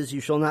images. You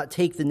shall not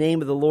take the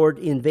name of the Lord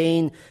in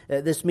vain.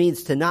 This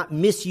means to not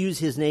misuse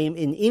His name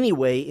in any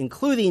way,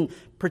 including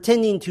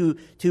pretending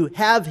to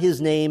have His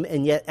name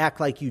and yet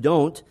act like you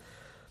don't.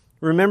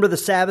 Remember the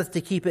Sabbath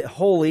to keep it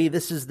holy.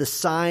 This is the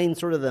sign,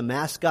 sort of the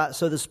mascot,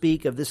 so to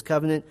speak, of this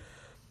covenant.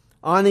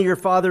 Honor your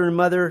father and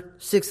mother.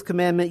 Sixth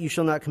commandment: you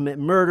shall not commit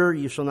murder.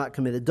 You shall not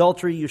commit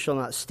adultery. You shall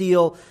not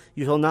steal.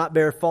 You shall not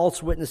bear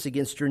false witness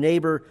against your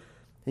neighbor.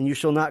 And you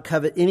shall not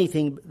covet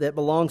anything that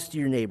belongs to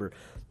your neighbor.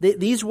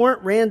 These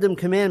weren't random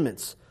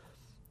commandments.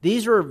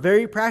 These were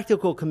very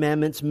practical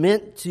commandments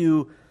meant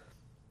to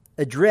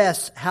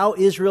address how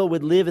Israel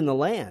would live in the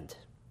land.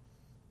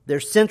 They're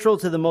central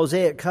to the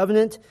Mosaic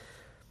covenant.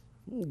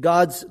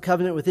 God's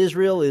covenant with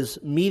Israel is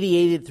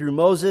mediated through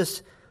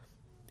Moses,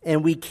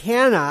 and we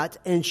cannot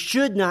and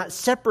should not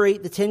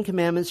separate the Ten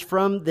Commandments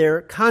from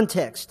their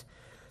context.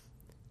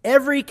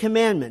 Every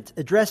commandment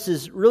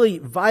addresses really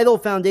vital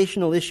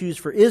foundational issues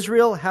for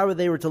Israel, how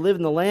they were to live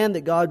in the land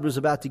that God was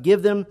about to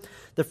give them.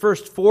 The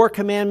first 4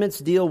 commandments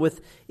deal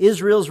with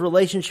Israel's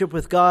relationship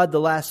with God. The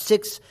last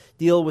 6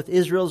 deal with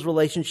Israel's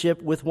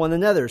relationship with one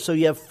another. So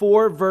you have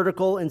 4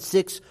 vertical and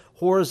 6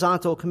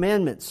 horizontal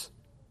commandments.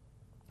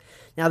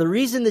 Now, the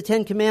reason the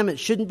Ten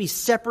Commandments shouldn't be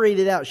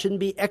separated out, shouldn't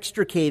be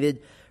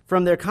extricated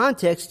from their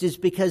context, is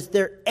because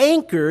they're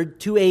anchored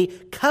to a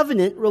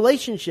covenant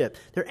relationship.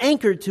 They're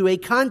anchored to a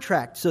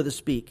contract, so to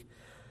speak.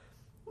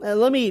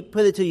 Let me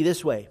put it to you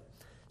this way.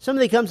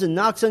 Somebody comes and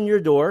knocks on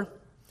your door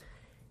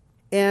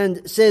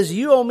and says,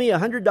 you owe me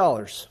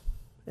 $100.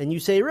 And you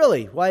say,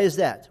 really? Why is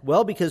that?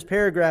 Well, because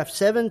paragraph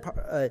 7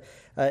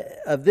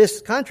 of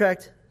this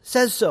contract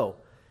says so.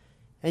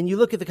 And you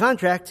look at the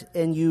contract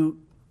and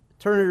you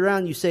turn it around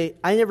and you say,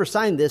 I never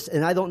signed this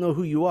and I don't know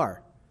who you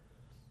are.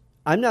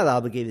 I'm not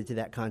obligated to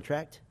that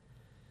contract.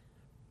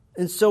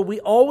 And so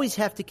we always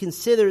have to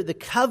consider the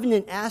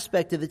covenant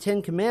aspect of the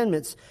Ten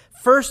Commandments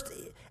first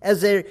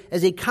as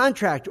a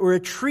contract or a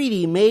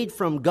treaty made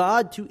from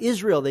God to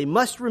Israel. They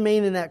must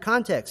remain in that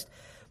context.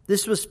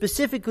 This was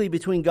specifically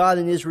between God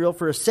and Israel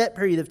for a set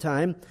period of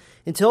time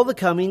until the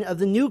coming of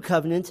the new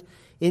covenant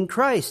in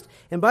Christ.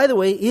 And by the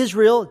way,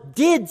 Israel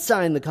did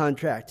sign the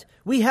contract.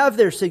 We have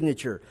their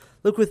signature.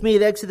 Look with me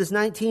at Exodus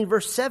 19,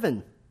 verse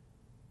 7.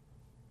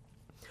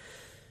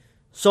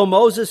 So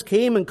Moses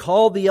came and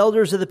called the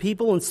elders of the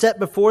people and set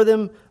before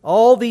them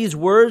all these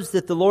words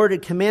that the Lord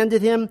had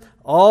commanded him.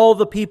 All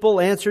the people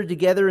answered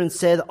together and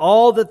said,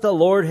 all that the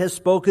Lord has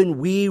spoken,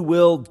 we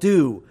will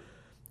do.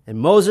 And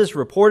Moses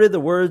reported the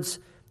words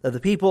of the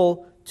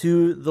people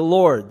to the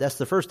Lord. That's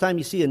the first time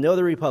you see a no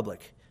the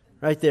Republic,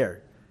 right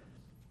there.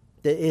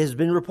 It has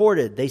been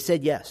reported. They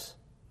said yes.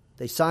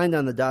 They signed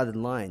on the dotted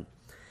line.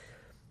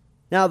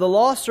 Now, the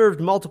law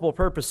served multiple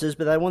purposes,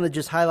 but I want to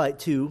just highlight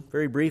 2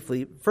 very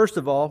briefly. First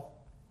of all,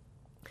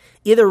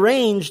 it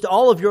arranged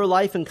all of your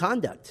life and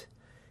conduct.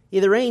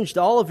 It arranged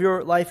all of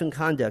your life and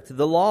conduct.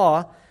 The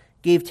law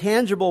gave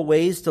tangible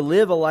ways to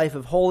live a life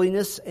of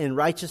holiness and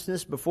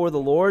righteousness before the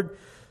Lord.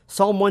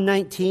 Psalm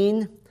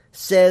 119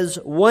 says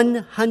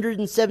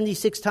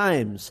 176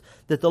 times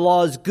that the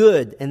law is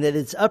good and that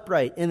it's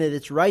upright and that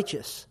it's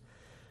righteous.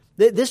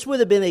 This would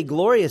have been a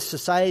glorious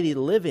society to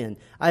live in.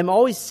 I'm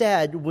always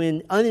sad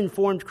when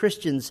uninformed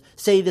Christians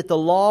say that the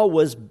law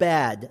was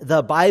bad.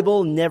 The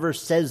Bible never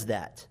says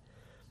that.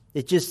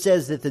 It just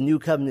says that the new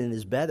covenant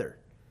is better.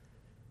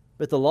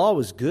 But the law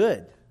was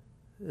good.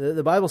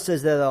 The Bible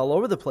says that all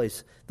over the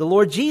place. The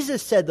Lord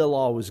Jesus said the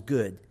law was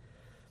good.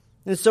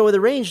 And so it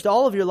arranged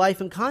all of your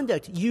life and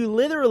conduct. You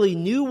literally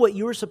knew what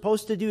you were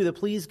supposed to do to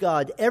please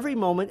God every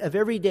moment of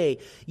every day.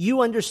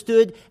 You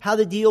understood how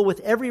to deal with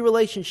every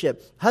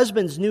relationship.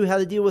 Husbands knew how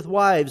to deal with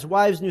wives.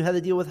 Wives knew how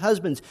to deal with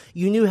husbands.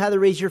 You knew how to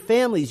raise your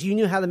families. You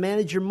knew how to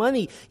manage your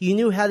money. You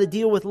knew how to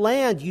deal with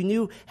land. You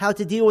knew how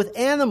to deal with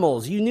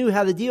animals. You knew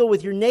how to deal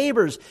with your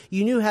neighbors.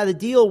 You knew how to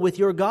deal with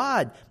your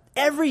God.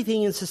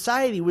 Everything in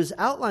society was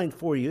outlined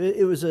for you.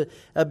 It was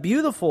a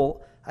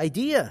beautiful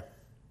idea.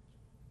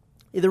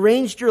 It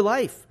arranged your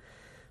life.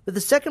 But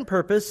the second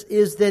purpose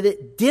is that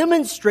it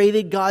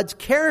demonstrated God's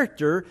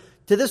character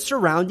to the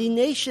surrounding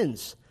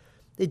nations.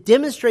 It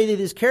demonstrated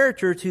His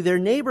character to their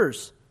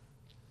neighbors.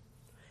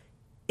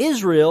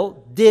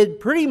 Israel did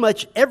pretty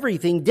much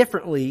everything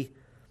differently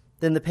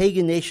than the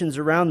pagan nations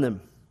around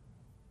them.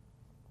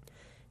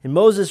 And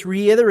Moses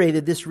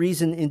reiterated this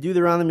reason in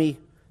Deuteronomy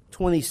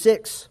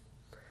 26.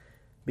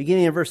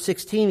 Beginning in verse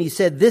 16, he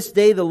said, "This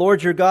day the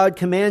Lord your God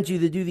commands you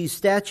to do these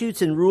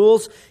statutes and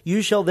rules.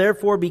 You shall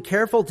therefore be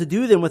careful to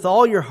do them with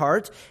all your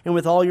heart and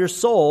with all your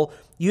soul.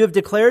 You have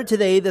declared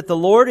today that the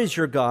Lord is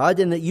your God,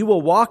 and that you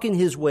will walk in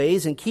His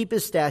ways and keep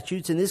His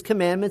statutes and His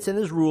commandments and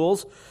His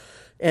rules,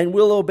 and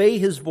will obey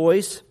His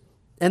voice.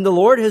 And the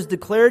Lord has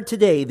declared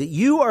today that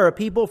you are a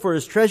people for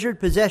His treasured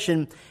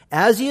possession,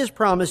 as He has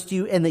promised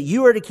you, and that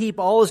you are to keep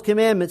all His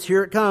commandments."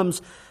 Here it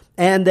comes.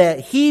 "And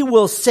that He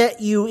will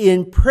set you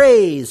in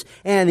praise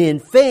and in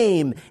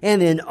fame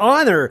and in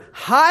honor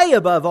high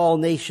above all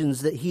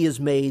nations that He has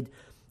made,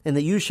 and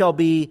that you shall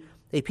be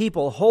a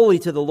people holy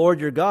to the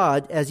Lord your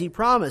God, as He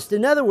promised."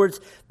 In other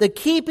words, the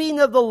keeping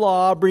of the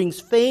law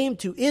brings fame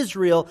to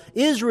Israel.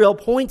 Israel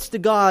points to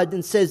God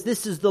and says,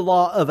 "This is the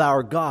law of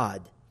our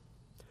God."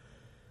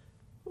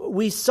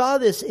 We saw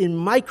this in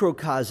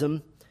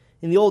microcosm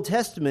in the Old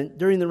Testament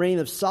during the reign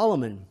of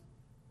Solomon,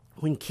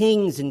 when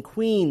kings and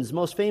queens,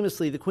 most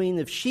famously the Queen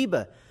of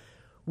Sheba,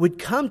 would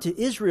come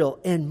to Israel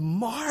and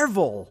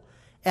marvel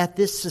at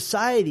this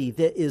society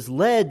that is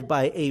led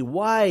by a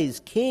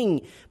wise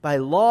king, by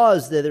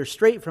laws that are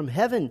straight from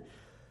heaven.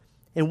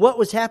 And what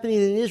was happening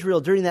in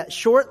Israel during that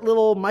short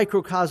little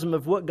microcosm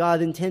of what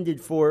God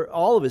intended for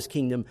all of His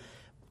kingdom: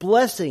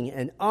 blessing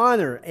and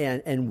honor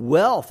and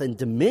wealth and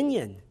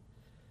dominion.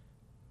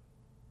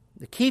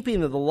 The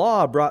keeping of the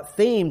law brought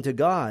fame to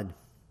God.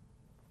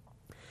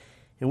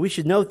 And we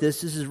should note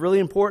this is really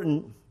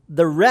important.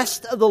 The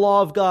rest of the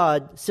law of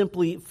God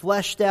simply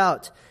fleshed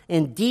out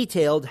and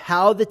detailed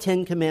how the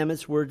Ten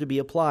Commandments were to be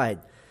applied.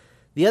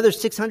 The other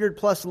 600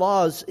 plus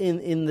laws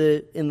in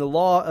the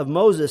law of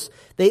Moses,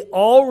 they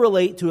all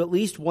relate to at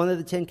least one of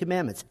the Ten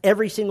Commandments.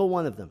 Every single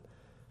one of them.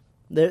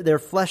 They're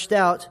fleshed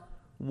out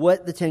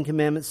what the Ten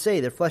Commandments say.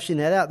 They're fleshing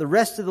that out. The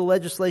rest of the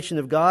legislation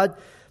of God,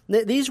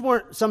 these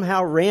weren't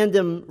somehow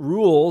random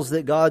rules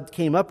that God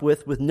came up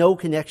with no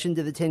connection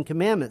to the Ten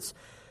Commandments.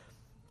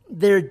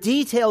 They're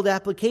detailed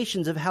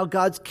applications of how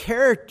God's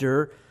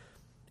character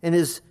and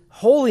His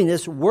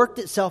holiness worked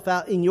itself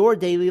out in your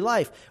daily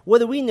life. What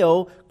do we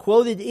know,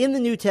 quoted in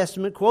the New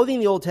Testament, quoting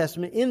the Old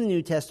Testament in the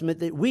New Testament,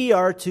 that we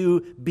are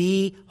to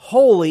be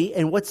holy?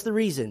 And what's the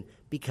reason?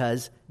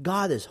 Because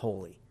God is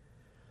holy.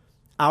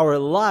 Our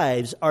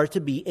lives are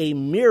to be a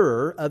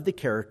mirror of the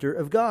character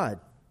of God.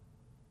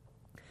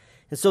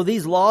 And so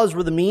these laws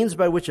were the means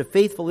by which a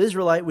faithful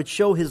Israelite would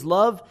show his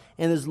love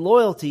and his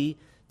loyalty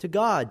to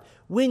God.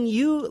 When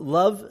you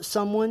love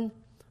someone,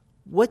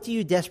 what do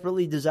you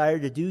desperately desire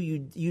to do?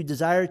 You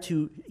desire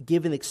to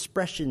give an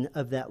expression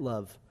of that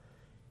love.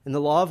 And the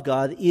law of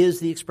God is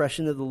the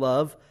expression of the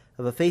love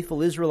of a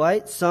faithful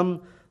Israelite.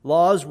 Some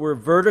laws were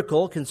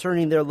vertical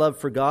concerning their love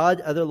for God.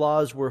 Other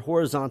laws were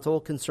horizontal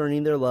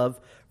concerning their love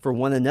for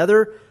one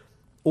another.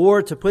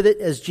 Or to put it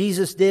as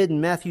Jesus did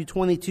in Matthew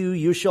 22,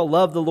 "You shall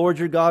love the Lord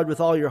your God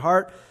with all your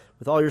heart,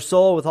 with all your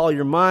soul, with all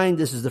your mind.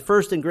 This is the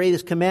first and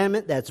greatest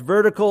commandment." That's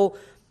vertical.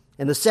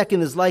 And the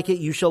second is like it: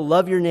 "You shall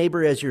love your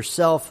neighbor as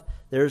yourself."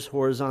 There's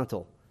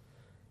horizontal.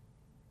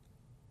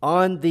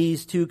 On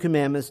these two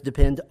commandments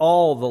depend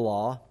all the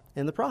law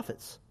and the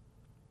prophets.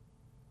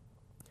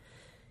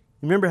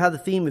 Remember how the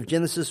theme of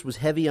Genesis was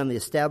heavy on the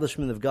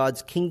establishment of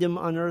God's kingdom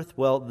on earth?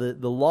 Well,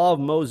 the law of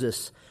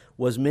Moses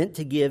was meant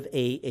to give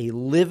a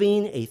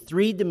living, a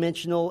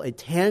three-dimensional, a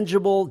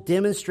tangible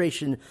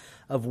demonstration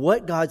of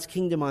what God's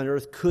kingdom on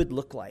earth could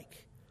look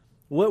like,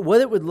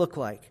 what it would look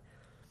like.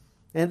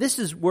 And this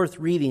is worth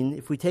reading.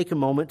 If we take a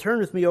moment, turn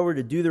with me over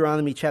to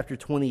Deuteronomy chapter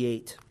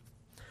 28.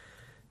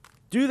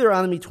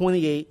 Deuteronomy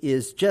 28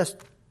 is just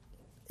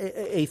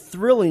a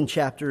thrilling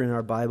chapter in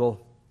our Bible.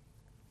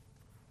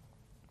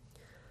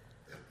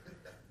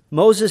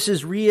 Moses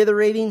is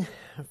reiterating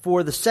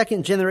for the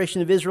second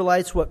generation of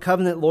Israelites what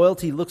covenant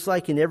loyalty looks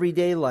like in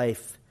everyday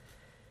life.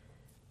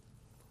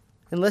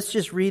 And let's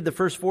just read the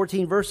first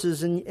 14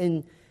 verses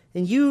and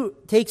you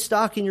take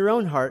stock in your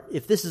own heart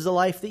if this is a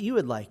life that you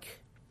would like.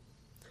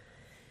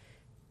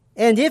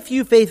 "And if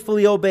you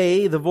faithfully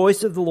obey the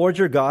voice of the Lord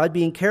your God,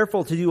 being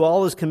careful to do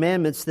all His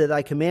commandments that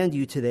I command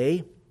you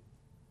today,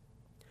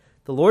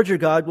 the Lord your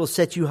God will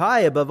set you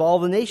high above all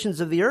the nations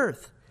of the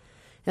earth.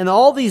 And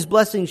all these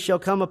blessings shall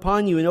come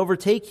upon you and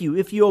overtake you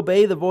if you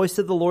obey the voice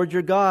of the Lord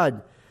your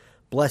God.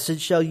 Blessed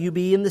shall you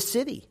be in the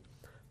city.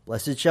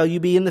 Blessed shall you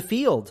be in the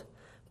field.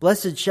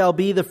 Blessed shall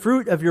be the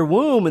fruit of your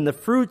womb, and the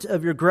fruit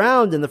of your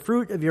ground, and the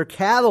fruit of your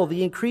cattle,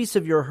 the increase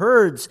of your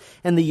herds,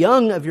 and the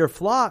young of your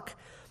flock.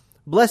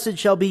 Blessed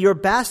shall be your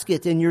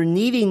basket and your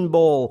kneading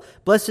bowl.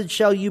 Blessed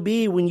shall you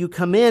be when you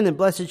come in, and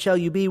blessed shall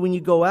you be when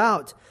you go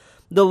out.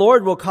 The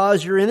Lord will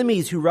cause your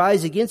enemies who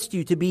rise against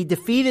you to be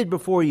defeated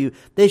before you.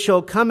 They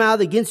shall come out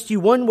against you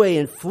one way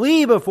and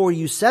flee before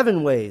you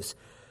 7 ways.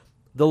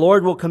 The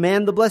Lord will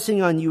command the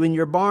blessing on you in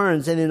your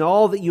barns and in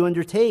all that you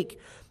undertake.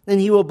 And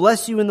He will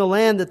bless you in the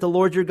land that the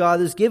Lord your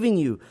God is giving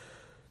you.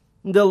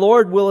 The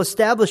Lord will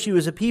establish you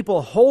as a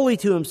people holy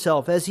to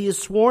Himself, as He has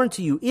sworn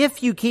to you,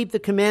 if you keep the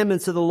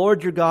commandments of the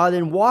Lord your God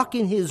and walk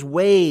in His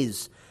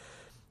ways.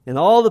 And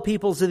all the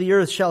peoples of the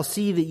earth shall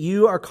see that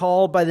you are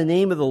called by the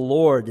name of the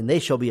Lord, and they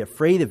shall be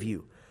afraid of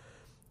you.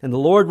 And the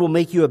Lord will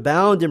make you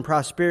abound in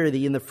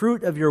prosperity, in the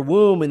fruit of your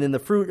womb, and in the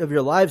fruit of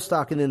your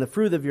livestock, and in the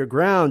fruit of your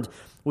ground,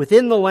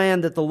 within the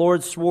land that the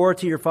Lord swore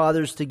to your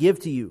fathers to give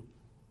to you.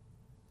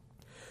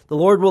 The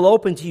Lord will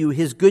open to you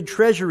His good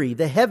treasury,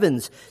 the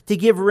heavens, to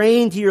give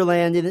rain to your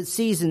land in its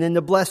season, and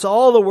to bless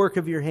all the work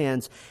of your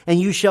hands. And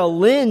you shall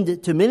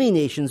lend to many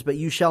nations, but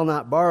you shall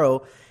not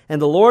borrow. And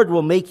the Lord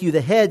will make you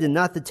the head and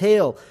not the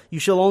tail. You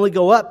shall only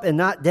go up and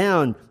not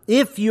down,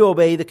 if you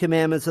obey the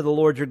commandments of the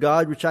Lord your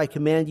God, which I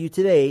command you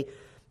today,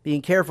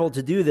 being careful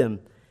to do them.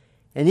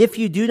 And if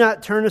you do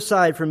not turn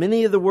aside from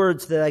any of the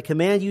words that I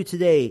command you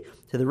today,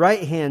 to the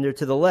right hand or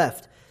to the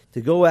left,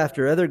 to go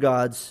after other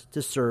gods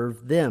to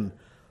serve them.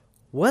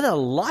 What a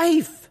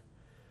life!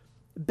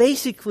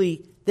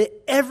 Basically, that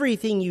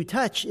everything you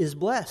touch is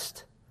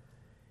blessed.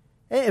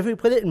 If we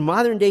put it in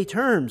modern day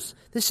terms,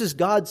 this is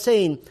God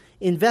saying,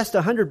 invest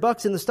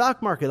 $100 in the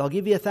stock market, I'll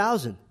give you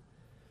 1,000.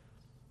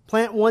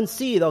 Plant one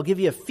seed, I'll give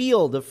you a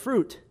field of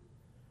fruit.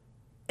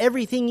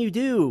 Everything you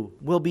do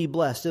will be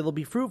blessed. It'll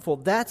be fruitful.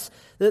 That's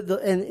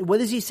and what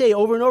does He say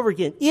over and over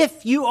again?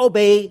 If you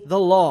obey the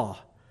law.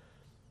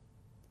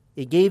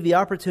 It gave the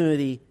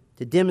opportunity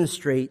to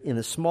demonstrate in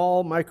a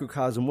small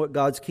microcosm what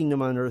God's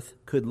kingdom on earth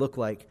could look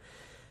like.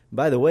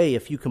 By the way,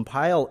 if you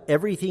compile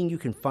everything you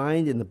can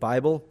find in the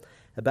Bible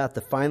about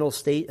the final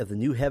state of the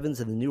new heavens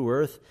and the new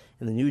earth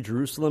and the new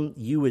Jerusalem,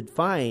 you would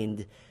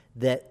find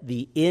that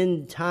the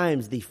end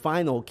times, the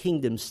final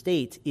kingdom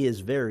state,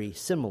 is very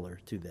similar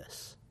to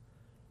this.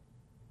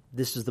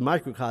 This is the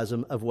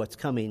microcosm of what's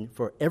coming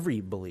for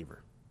every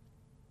believer.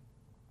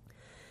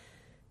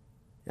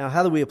 Now,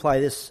 how do we apply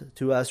this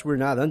to us? We're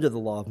not under the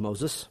law of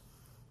Moses.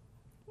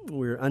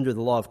 We're under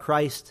the law of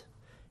Christ,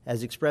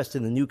 as expressed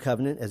in the New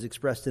Covenant, as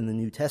expressed in the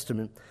New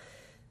Testament.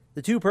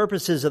 The two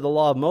purposes of the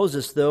law of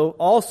Moses, though,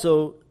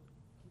 also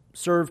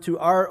serve to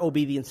our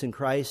obedience in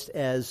Christ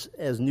as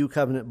New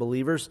Covenant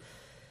believers.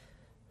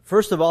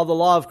 First of all, the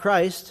law of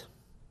Christ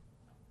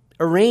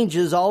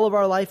arranges all of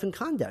our life and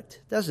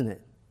conduct, doesn't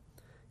it?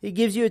 It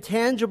gives you a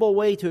tangible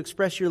way to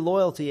express your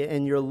loyalty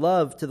and your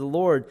love to the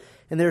Lord.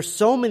 And there are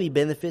so many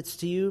benefits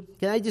to you.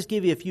 Can I just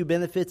give you a few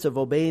benefits of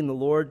obeying the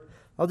Lord?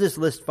 I'll just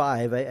list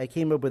 5. I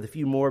came up with a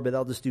few more, but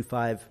I'll just do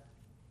 5.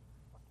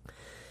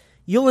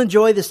 You'll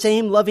enjoy the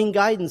same loving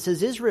guidance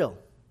as Israel.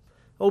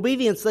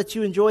 Obedience lets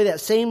you enjoy that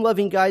same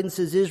loving guidance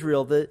as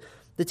Israel. The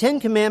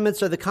 10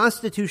 Commandments are the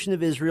constitution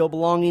of Israel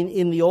belonging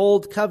in the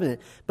Old Covenant.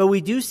 But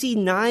we do see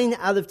 9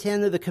 out of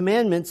 10 of the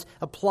commandments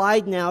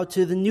applied now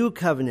to the New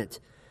Covenant.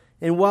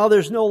 And while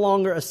there's no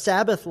longer a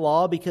Sabbath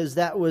law, because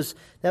that was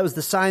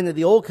the sign of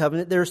the Old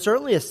Covenant, there's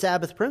certainly a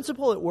Sabbath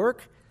principle at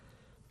work.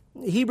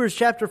 Hebrews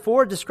chapter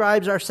 4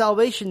 describes our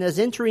salvation as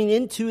entering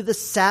into the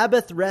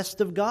Sabbath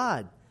rest of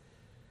God.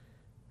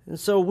 And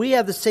so we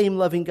have the same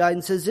loving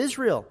guidance as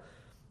Israel.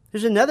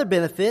 There's another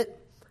benefit.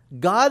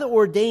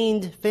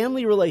 God-ordained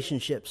family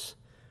relationships.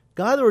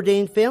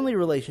 God-ordained family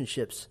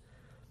relationships.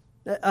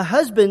 A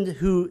husband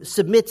who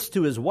submits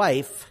to his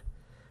wife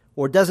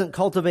or doesn't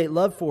cultivate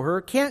love for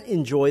her can't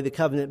enjoy the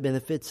covenant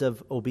benefits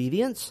of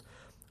obedience.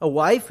 A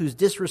wife who's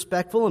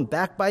disrespectful and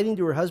backbiting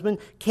to her husband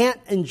can't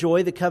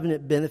enjoy the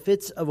covenant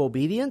benefits of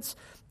obedience.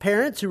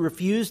 Parents who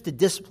refuse to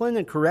discipline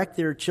and correct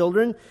their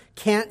children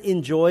can't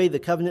enjoy the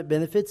covenant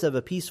benefits of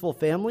a peaceful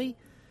family.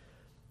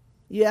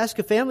 You ask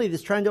a family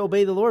that's trying to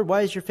obey the Lord,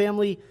 why does your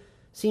family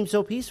seem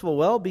so peaceful?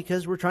 Well,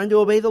 because we're trying to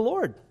obey the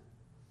Lord.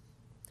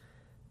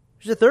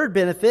 There's a third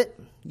benefit.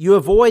 You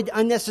avoid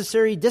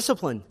unnecessary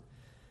discipline.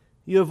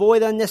 You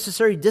avoid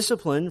unnecessary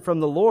discipline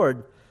from the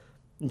Lord.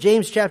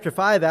 James chapter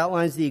 5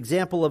 outlines the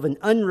example of an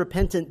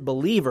unrepentant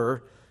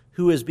believer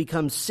who has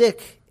become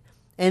sick.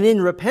 And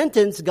in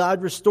repentance,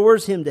 God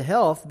restores him to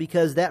health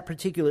because that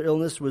particular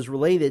illness was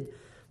related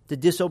to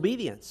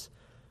disobedience.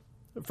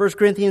 1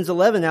 Corinthians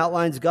 11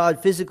 outlines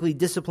God physically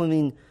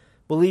disciplining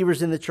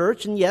believers in the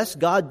church. And yes,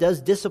 God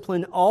does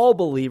discipline all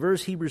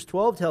believers. Hebrews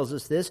 12 tells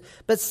us this.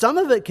 But some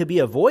of it could be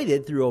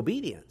avoided through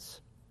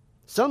obedience.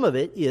 Some of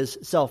it is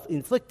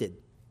self-inflicted.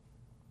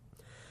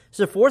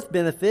 So fourth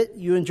benefit,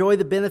 you enjoy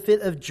the benefit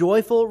of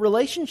joyful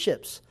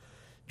relationships.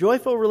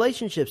 Joyful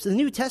relationships. The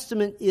New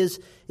Testament is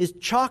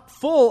chock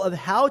full of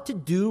how to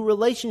do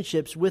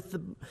relationships with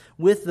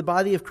the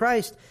body of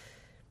Christ.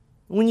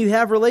 When you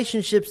have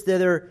relationships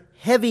that are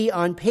heavy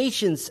on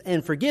patience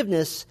and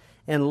forgiveness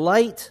and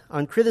light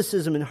on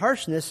criticism and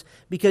harshness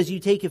because you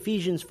take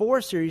Ephesians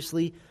 4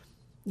 seriously,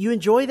 you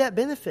enjoy that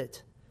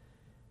benefit.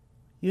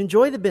 You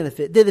enjoy the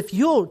benefit that if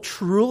you'll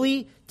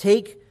truly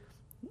take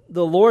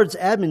the Lord's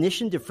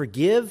admonition to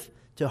forgive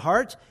to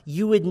heart,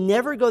 you would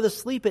never go to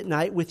sleep at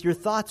night with your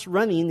thoughts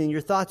running and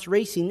your thoughts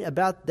racing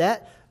about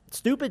that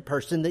stupid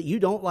person that you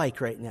don't like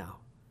right now.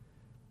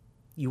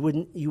 You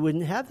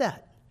wouldn't have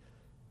that,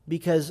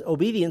 because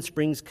obedience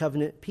brings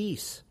covenant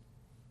peace.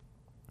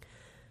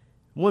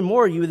 One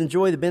more, you would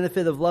enjoy the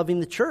benefit of loving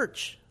the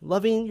church,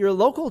 loving your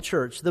local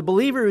church, the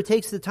believer who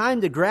takes the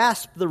time to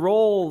grasp the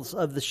roles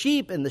of the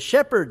sheep and the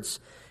shepherds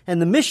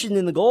and the mission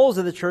and the goals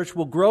of the church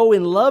will grow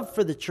in love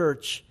for the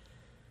church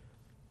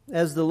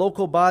as the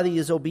local body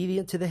is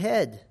obedient to the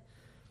head.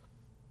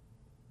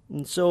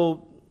 And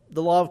so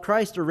the law of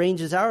Christ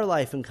arranges our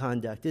life and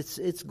conduct.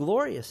 It's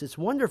glorious. It's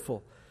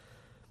wonderful.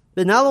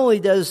 But not only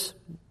does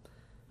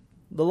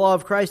the law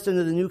of Christ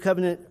under the new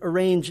covenant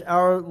arrange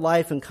our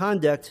life and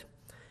conduct,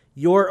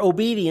 your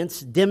obedience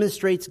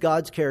demonstrates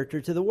God's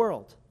character to the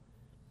world.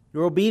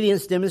 Your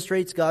obedience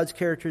demonstrates God's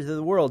character to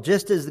the world.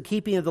 Just as the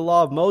keeping of the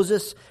law of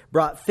Moses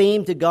brought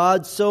fame to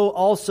God, so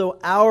also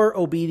our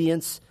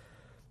obedience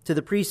to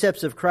the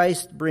precepts of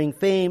Christ bring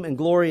fame and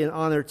glory and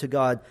honor to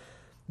God.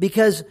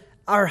 Because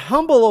our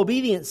humble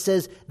obedience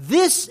says,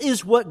 this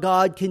is what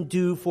God can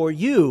do for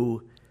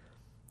you.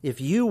 If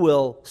you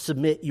will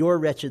submit your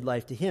wretched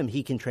life to Him,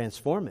 He can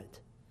transform it.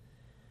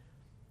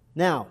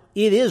 Now,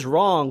 it is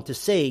wrong to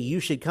say you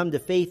should come to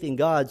faith in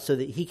God so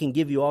that He can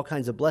give you all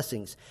kinds of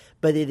blessings.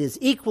 But it is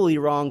equally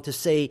wrong to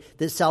say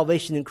that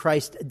salvation in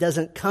Christ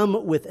doesn't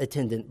come with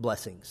attendant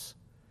blessings.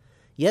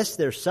 Yes,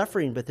 there's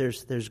suffering, but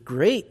there's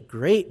great,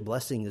 great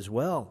blessing as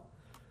well.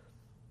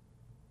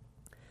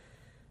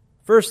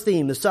 First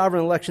theme, the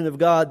sovereign election of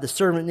God, the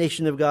servant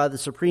nation of God, the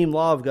supreme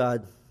law of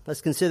God.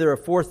 Let's consider a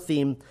fourth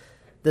theme,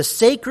 the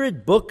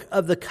sacred book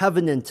of the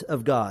covenant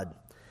of God.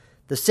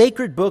 The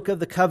sacred book of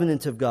the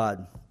covenant of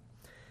God.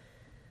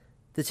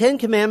 The Ten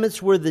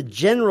Commandments were the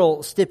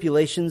general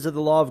stipulations of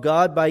the law of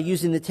God. By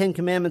using the Ten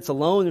Commandments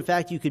alone, in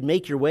fact, you could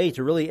make your way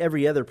to really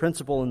every other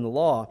principle in the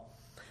law.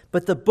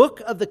 But the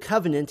book of the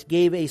covenant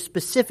gave a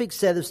specific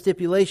set of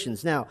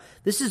stipulations. Now,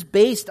 this is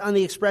based on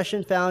the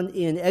expression found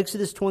in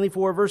Exodus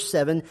 24, verse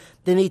 7.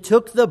 Then he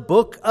took the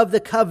book of the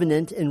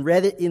covenant and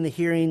read it in the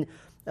hearing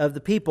of the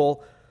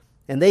people.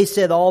 And they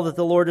said, all that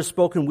the Lord has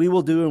spoken, we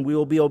will do, and we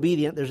will be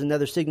obedient. There's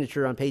another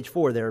signature on page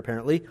 4 there,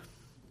 apparently.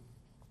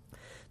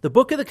 The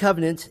book of the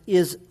covenant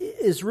is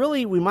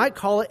really, we might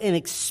call it an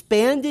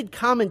expanded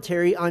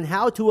commentary on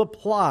how to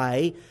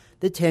apply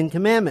the Ten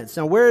Commandments.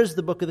 Now, where is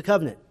the book of the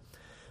covenant?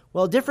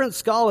 Well, different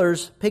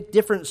scholars pick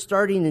different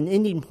starting and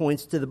ending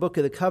points to the book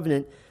of the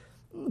covenant,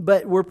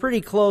 but we're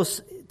pretty close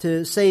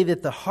to say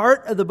that the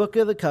heart of the book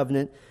of the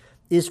covenant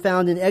is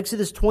found in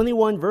Exodus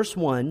 21, verse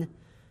 1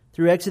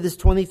 through Exodus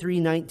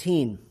 23,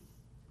 19.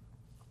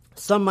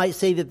 Some might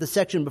say that the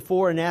section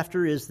before and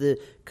after is the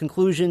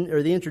conclusion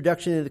or the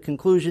introduction and the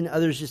conclusion.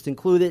 Others just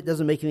include it. It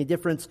doesn't make any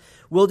difference.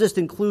 We'll just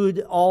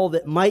include all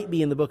that might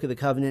be in the book of the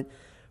covenant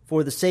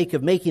for the sake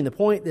of making the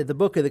point that the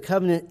book of the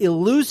covenant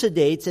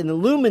elucidates and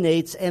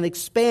illuminates and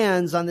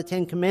expands on the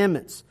Ten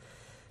Commandments.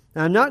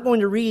 Now, I'm not going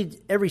to read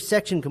every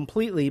section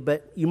completely,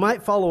 but you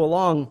might follow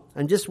along.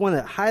 I just want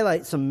to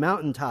highlight some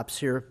mountaintops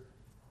here.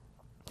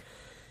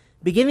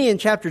 Beginning in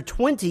chapter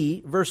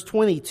 20, verse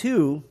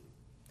 22,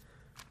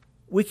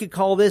 we could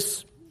call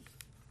this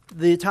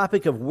the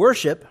topic of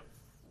worship.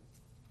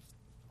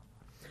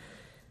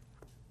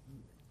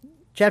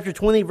 Chapter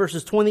 20,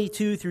 verses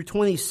 22 through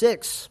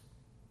 26,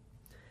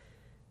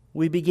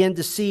 we begin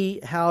to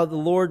see how the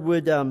Lord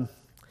would... I'm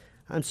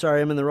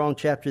sorry, I'm in the wrong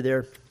chapter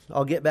there.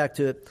 I'll get back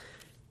to it.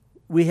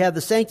 We have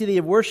the sanctity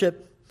of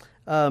worship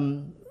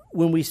when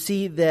we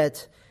see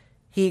that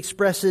He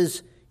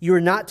expresses, you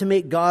are not to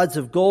make gods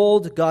of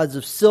gold, gods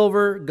of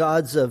silver,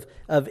 gods of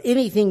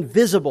anything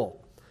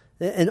visible.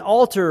 An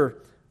altar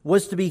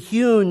was to be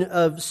hewn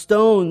of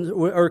stones,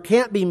 or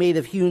can't be made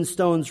of hewn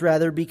stones,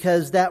 rather,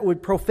 because that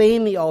would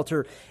profane the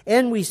altar.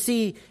 And we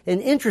see an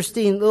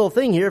interesting little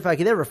thing here, if I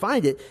could ever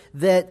find it,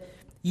 that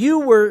you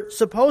were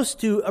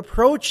supposed to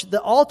approach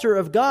the altar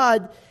of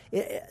God.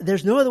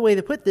 There's no other way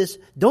to put this.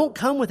 Don't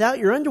come without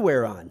your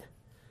underwear on.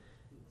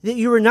 That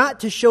you were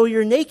not to show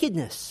your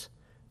nakedness,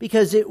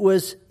 because it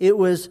was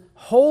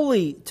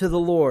holy to the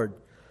Lord.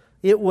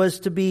 It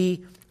was to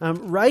be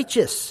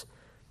righteous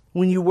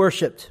when you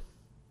worshiped.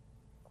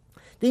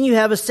 Then you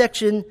have a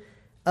section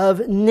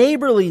of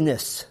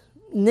neighborliness.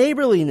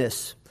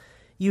 Neighborliness.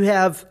 You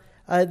have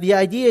the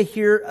idea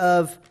here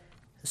of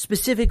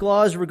specific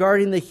laws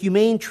regarding the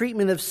humane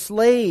treatment of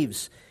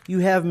slaves. You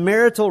have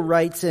marital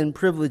rights and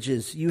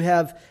privileges. You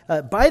have,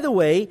 by the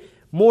way,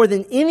 more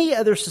than any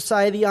other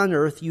society on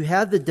earth, you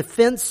have the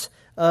defense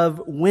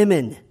of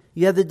women.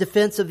 You have the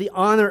defense of the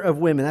honor of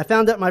women. I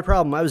found out my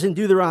problem. I was in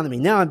Deuteronomy.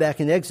 Now I'm back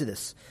in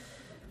Exodus.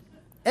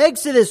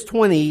 Exodus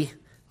 20,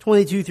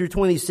 22 through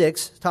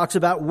 26 talks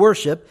about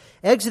worship.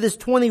 Exodus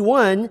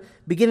 21,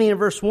 beginning in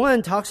verse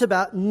 1, talks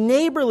about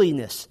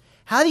neighborliness.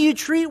 How do you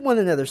treat one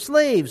another?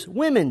 Slaves,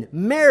 women,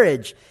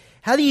 marriage.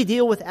 How do you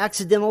deal with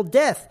accidental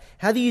death?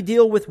 How do you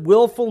deal with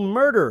willful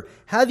murder?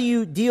 How do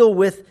you deal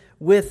with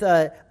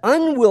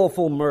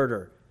unwillful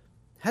murder?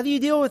 How do you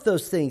deal with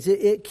those things?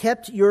 It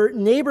kept your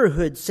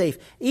neighborhood safe.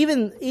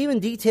 Even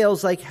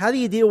details like how do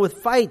you deal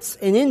with fights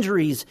and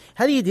injuries?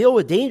 How do you deal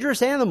with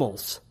dangerous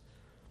animals?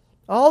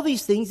 All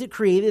these things that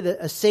created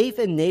a safe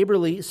and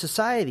neighborly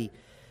society.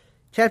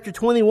 Chapter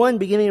 21,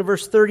 beginning of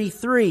verse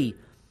 33,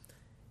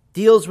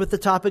 deals with the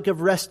topic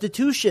of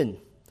restitution.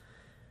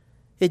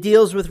 It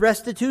deals with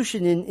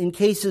restitution in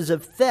cases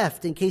of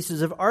theft, in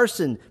cases of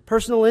arson,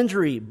 personal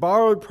injury,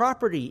 borrowed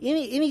property,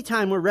 any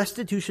time where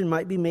restitution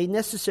might be made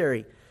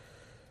necessary.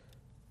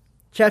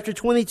 Chapter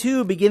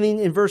 22, beginning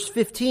in verse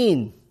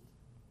 15,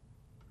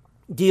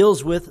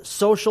 deals with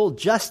social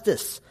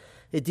justice.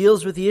 It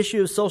deals with the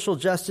issue of social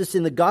justice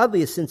in the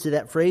godliest sense of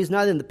that phrase,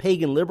 not in the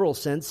pagan liberal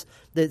sense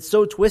that's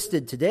so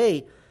twisted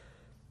today.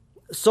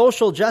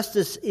 Social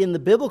justice in the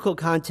biblical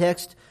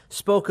context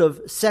spoke of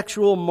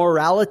sexual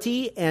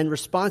morality and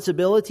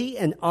responsibility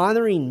and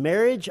honoring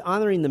marriage,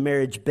 honoring the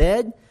marriage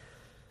bed.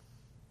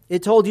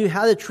 It told you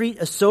how to treat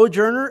a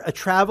sojourner, a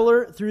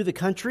traveler through the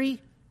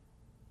country.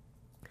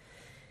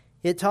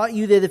 It taught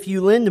you that if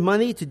you lend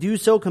money, to do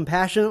so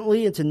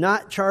compassionately and to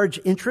not charge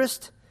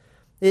interest.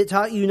 It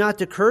taught you not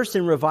to curse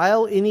and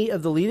revile any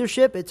of the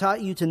leadership. It taught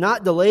you to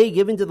not delay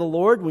giving to the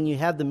Lord when you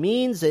have the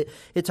means. It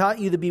taught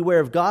you to beware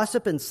of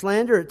gossip and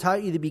slander. It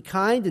taught you to be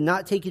kind and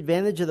not take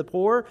advantage of the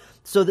poor,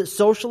 so that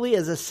socially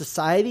as a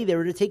society they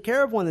were to take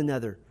care of one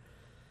another.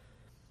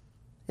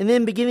 And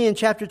then beginning in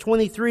chapter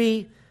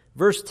 23,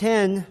 verse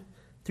 10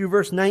 through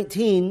verse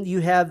 19, you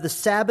have the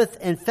Sabbath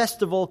and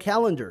festival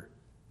calendar.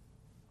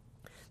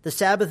 The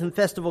Sabbath and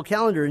festival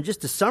calendar. And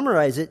just to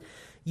summarize it,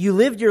 you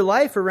lived your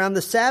life around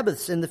the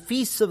Sabbaths and the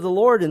feasts of the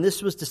Lord, and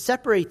this was to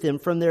separate them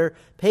from their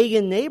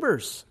pagan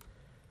neighbors.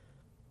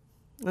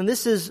 And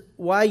this is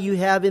why you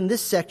have in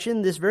this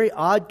section this very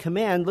odd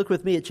command. Look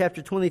with me at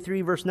chapter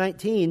 23, verse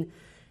 19.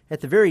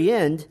 At the very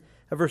end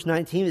of verse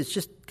 19, it's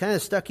just kind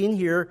of stuck in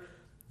here.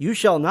 You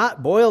shall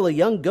not boil a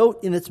young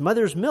goat in its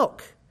mother's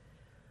milk.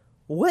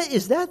 What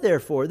is that there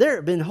for? There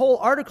have been whole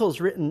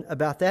articles written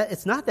about that.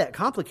 It's not that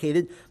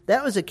complicated.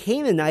 That was a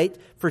Canaanite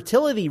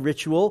fertility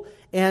ritual,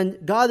 and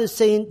God is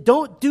saying,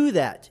 don't do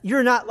that.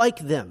 You're not like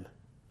them.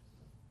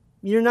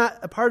 You're not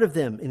a part of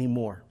them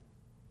anymore.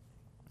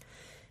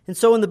 And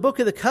so in the book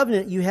of the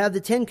covenant, you have the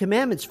 10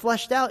 commandments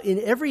fleshed out in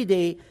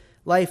everyday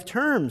life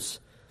terms.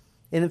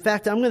 And in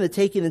fact, I'm going to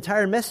take an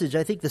entire message,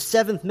 I think the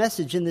 7th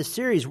message in this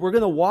series. We're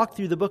going to walk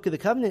through the book of the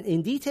covenant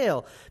in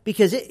detail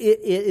because it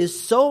is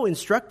so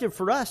instructive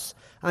for us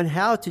on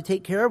how to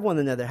take care of one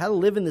another, how to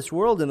live in this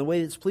world in a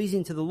way that's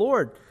pleasing to the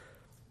Lord.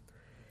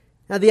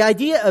 Now, the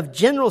idea of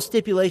general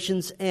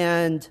stipulations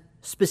and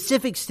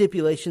specific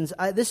stipulations,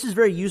 this is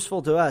very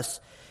useful to us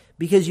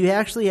because you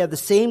actually have the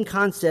same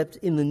concept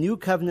in the new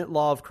covenant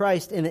law of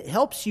Christ, and it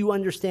helps you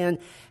understand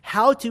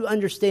how to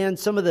understand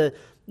some of the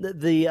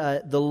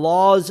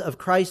laws of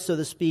Christ, so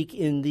to speak,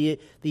 in the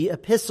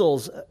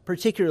epistles,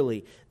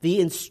 particularly the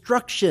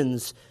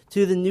instructions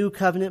to the new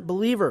covenant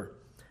believer.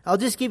 I'll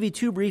just give you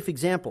 2 brief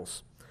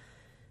examples.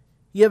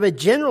 You have a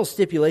general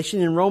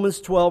stipulation in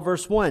Romans 12,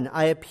 verse 1.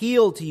 I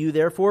appeal to you,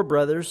 therefore,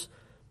 brothers,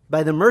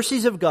 by the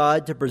mercies of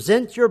God, to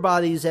present your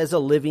bodies as a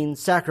living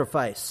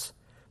sacrifice.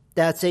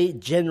 That's a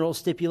general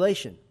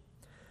stipulation.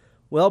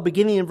 Well,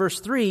 beginning in verse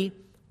 3,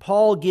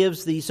 Paul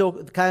gives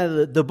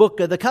the book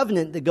of the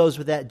covenant that goes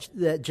with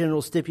that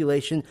general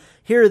stipulation.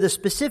 Here are the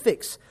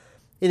specifics.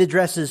 It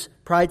addresses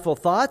prideful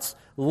thoughts,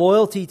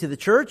 loyalty to the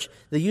church,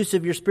 the use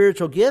of your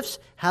spiritual gifts,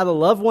 how to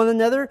love one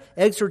another,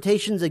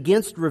 exhortations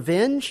against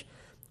revenge,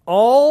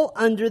 all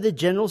under the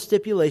general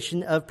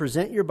stipulation of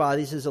present your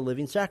bodies as a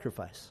living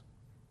sacrifice.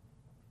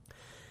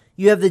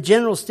 You have the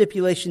general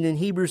stipulation in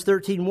Hebrews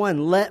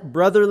 13:1, let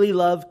brotherly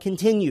love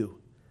continue.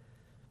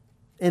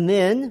 And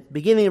then,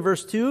 beginning in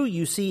verse 2,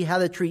 you see how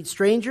to treat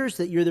strangers,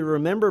 that you're to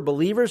remember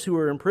believers who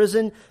are in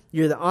prison.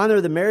 You're to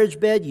honor the marriage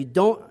bed.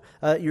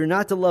 You're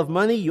not to love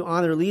money. You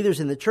honor leaders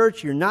in the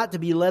church. You're not to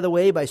be led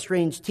away by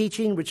strange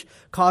teaching, which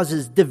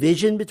causes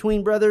division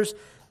between brothers.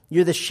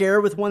 You're to share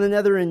with one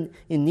another in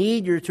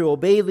need. You're to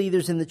obey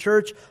leaders in the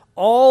church,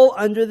 all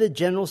under the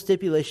general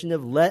stipulation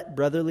of let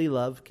brotherly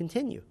love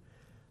continue.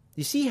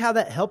 You see how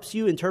that helps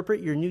you interpret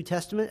your New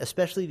Testament,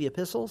 especially the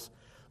epistles?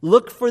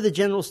 Look for the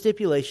general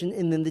stipulation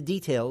and then the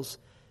details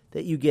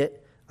that you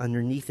get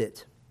underneath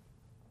it.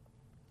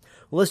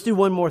 Well, let's do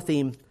one more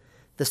theme.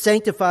 The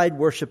sanctified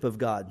worship of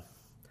God.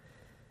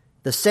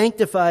 The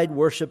sanctified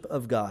worship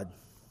of God.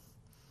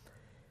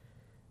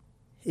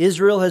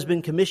 Israel has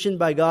been commissioned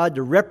by God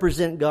to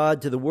represent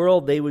God to the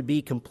world. They would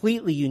be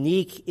completely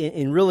unique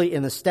in really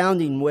an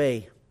astounding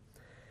way.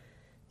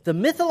 The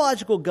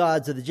mythological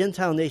gods of the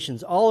Gentile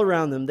nations all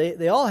around them,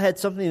 they all had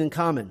something in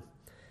common.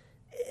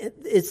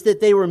 it's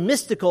that they were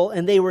mystical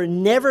and they were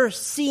never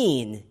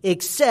seen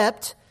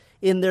except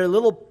in their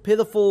little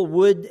pitiful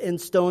wood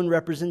and stone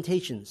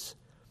representations.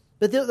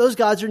 But those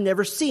gods are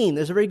never seen.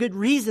 There's a very good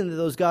reason that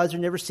those gods are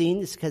never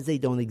seen. It's because they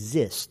don't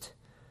exist.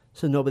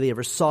 So nobody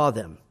ever saw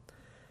them.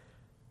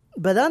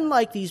 But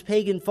unlike these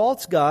pagan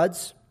false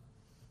gods,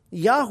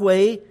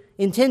 Yahweh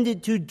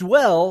intended to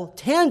dwell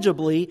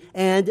tangibly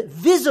and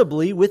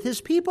visibly with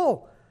his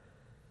people.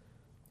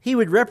 He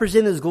would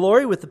represent his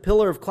glory with the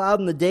pillar of cloud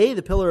in the day,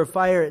 the pillar of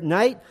fire at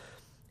night.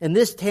 And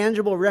this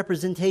tangible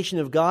representation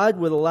of God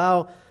would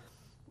allow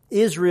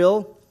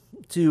Israel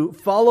to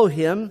follow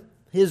him.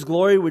 His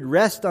glory would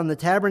rest on the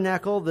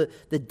tabernacle,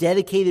 the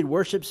dedicated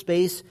worship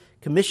space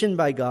commissioned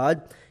by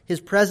God.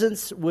 His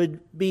presence would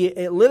be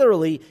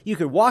literally, you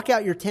could walk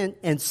out your tent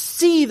and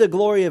see the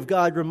glory of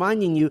God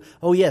reminding you,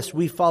 oh yes,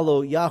 we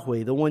follow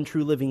Yahweh, the one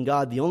true living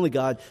God, the only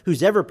God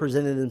who's ever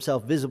presented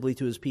himself visibly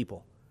to his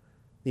people.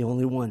 The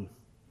only one.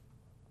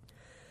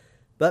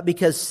 But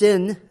because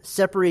sin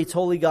separates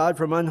holy God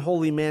from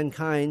unholy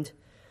mankind,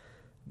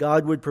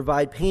 God would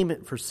provide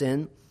payment for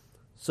sin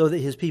so that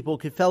his people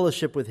could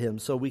fellowship with him,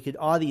 so we could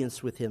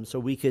audience with him, so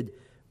we could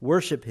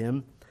worship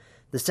him.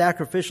 The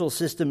sacrificial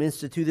system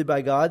instituted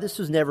by God, this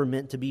was never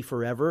meant to be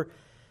forever.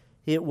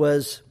 It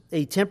was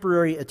a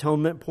temporary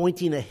atonement,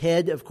 pointing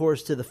ahead, of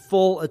course, to the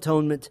full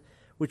atonement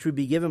which would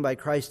be given by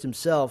Christ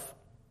himself.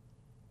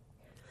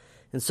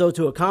 And so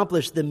to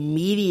accomplish the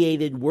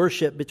mediated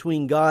worship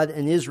between God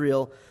and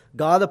Israel,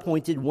 God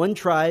appointed one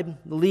tribe,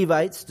 the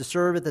Levites, to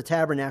serve at the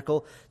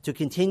tabernacle, to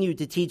continue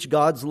to teach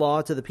God's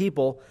law to the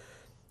people.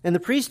 And the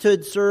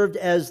priesthood served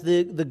as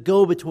the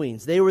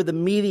go-betweens. They were the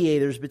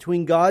mediators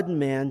between God and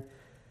man,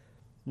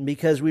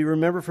 because we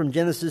remember from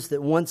Genesis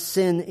that once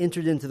sin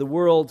entered into the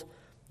world,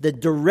 the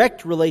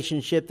direct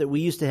relationship that we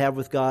used to have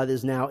with God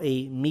is now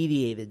a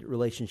mediated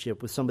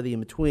relationship with somebody in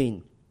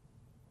between.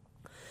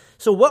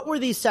 So what were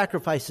these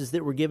sacrifices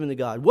that were given to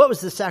God? What was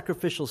the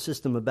sacrificial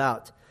system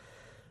about?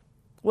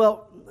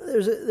 Well,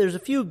 there's a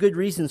few good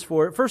reasons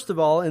for it. First of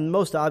all, and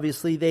most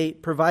obviously, they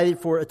provided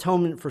for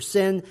atonement for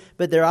sin,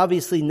 but they're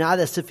obviously not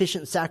a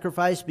sufficient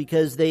sacrifice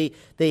because they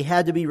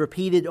had to be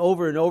repeated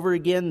over and over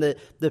again.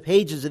 The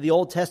pages of the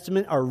Old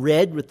Testament are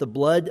red with the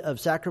blood of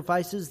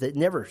sacrifices that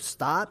never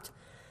stopped.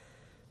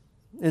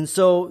 And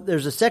so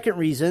there's a second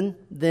reason.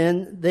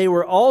 Then they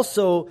were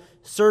also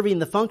serving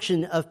the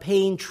function of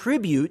paying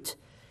tribute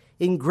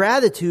in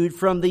gratitude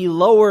from the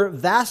lower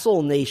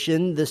vassal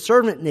nation, the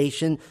servant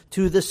nation,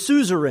 to the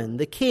suzerain,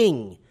 the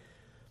king,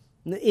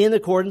 in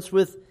accordance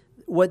with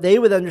what they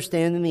would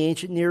understand in the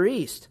ancient Near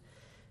East.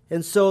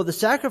 And so the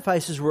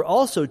sacrifices were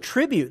also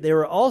tribute. They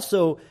were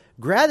also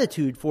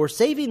gratitude for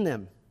saving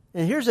them.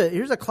 And here's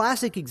a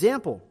classic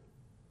example.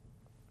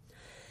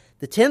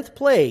 The 10th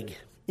plague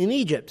in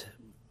Egypt,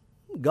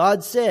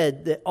 God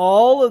said that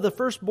all of the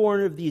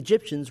firstborn of the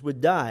Egyptians would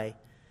die,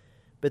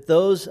 but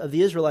those of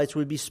the Israelites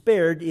would be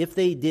spared if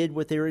they did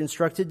what they were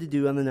instructed to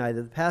do on the night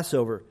of the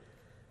Passover.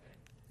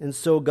 And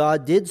so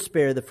God did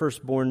spare the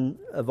firstborn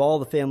of all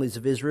the families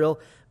of Israel.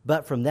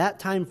 But from that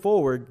time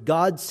forward,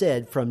 God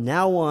said, from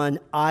now on,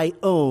 I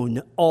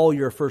own all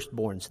your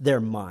firstborns. They're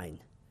mine.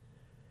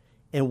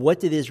 And what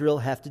did Israel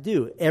have to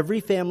do?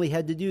 Every family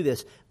had to do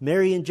this.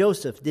 Mary and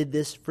Joseph did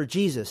this for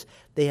Jesus.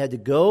 They had to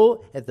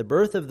go at the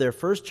birth of their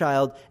first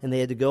child, and they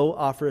had to go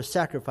offer a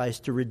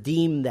sacrifice to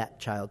redeem that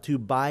child, to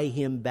buy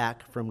him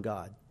back from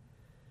God.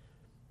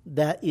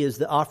 That is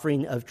the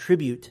offering of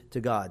tribute to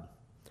God.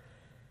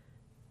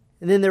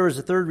 And then there was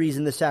a third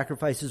reason the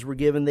sacrifices were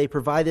given. They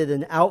provided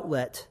an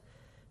outlet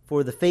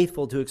for the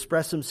faithful to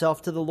express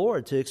himself to the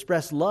Lord, to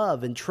express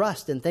love and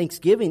trust and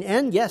thanksgiving,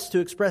 and yes, to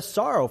express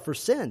sorrow for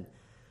sin.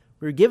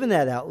 We were given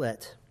that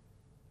outlet.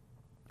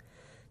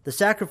 The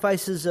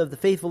sacrifices of the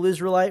faithful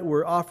Israelite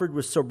were offered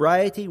with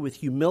sobriety, with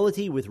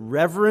humility, with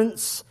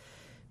reverence,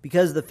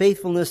 because the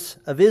faithfulness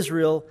of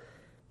Israel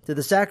to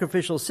the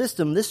sacrificial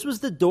system, this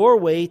was the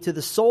doorway to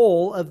the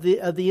soul of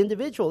the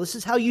individual. This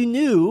is how you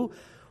knew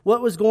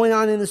what was going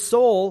on in the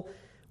soul,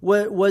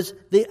 what was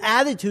the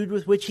attitude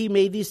with which he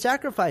made these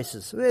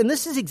sacrifices. And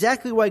this is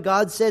exactly why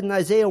God said in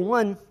Isaiah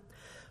 1,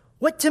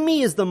 "What to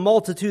me is the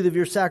multitude of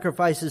your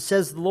sacrifices,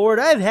 says the Lord?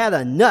 I've had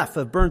enough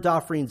of burnt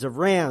offerings of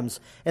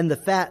rams and the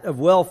fat of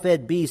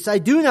well-fed beasts. I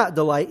do not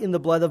delight in the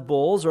blood of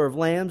bulls or of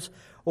lambs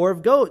or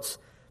of goats."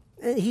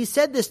 And he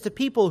said this to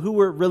people who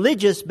were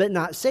religious but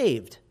not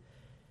saved.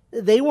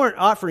 They weren't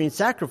offering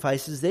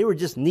sacrifices. They were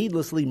just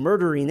needlessly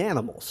murdering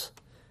animals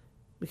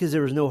because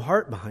there was no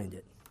heart behind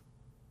it.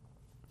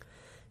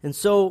 And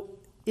so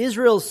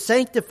Israel's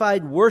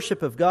sanctified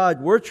worship of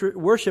God,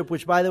 worship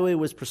which, by the way,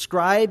 was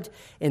prescribed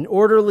and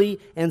orderly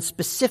and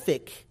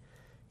specific,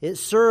 it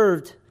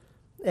served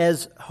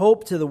as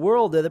hope to the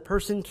world that a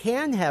person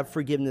can have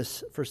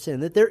forgiveness for sin,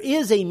 that there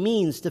is a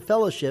means to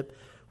fellowship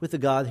with the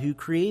God who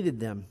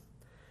created them.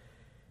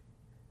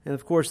 And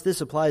of course,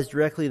 this applies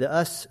directly to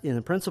us in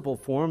a principle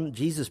form.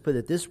 Jesus put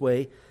it this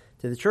way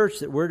to the church,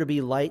 that we're to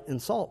be light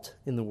and salt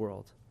in the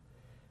world.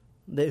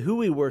 That who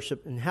we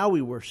worship and how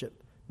we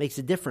worship makes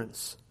a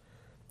difference.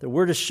 that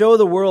we're to show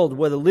the world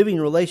what a living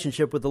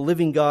relationship with the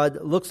living God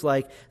looks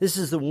like. This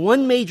is the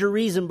one major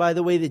reason, by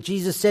the way, that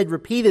Jesus said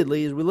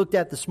repeatedly, as we looked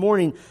at this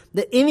morning,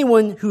 that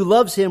anyone who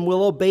loves Him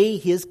will obey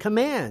His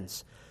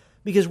commands.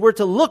 Because we're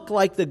to look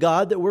like the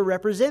God that we're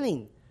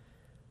representing.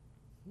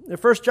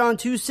 1 John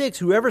 2:6,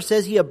 whoever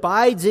says he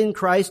abides in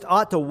Christ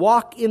ought to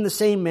walk in the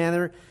same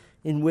manner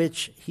in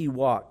which He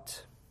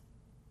walked.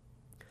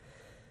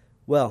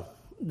 Well,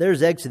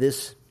 there's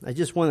Exodus. I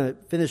just want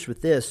to finish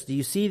with this. Do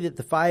you see that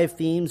the 5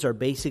 themes are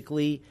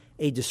basically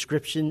a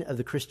description of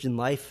the Christian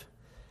life?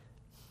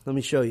 Let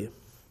me show you.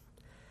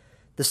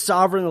 The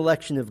sovereign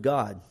election of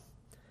God.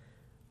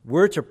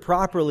 We're to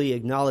properly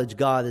acknowledge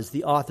God as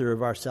the author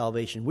of our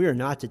salvation. We are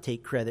not to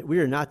take credit. We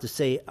are not to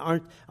say,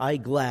 aren't I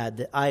glad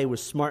that I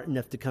was smart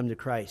enough to come to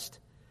Christ?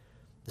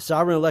 The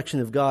sovereign election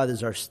of God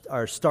is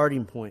our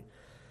starting point.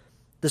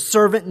 The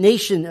servant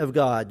nation of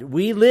God.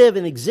 We live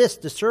and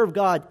exist to serve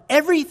God.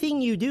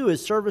 Everything you do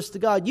is service to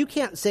God. You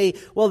can't say,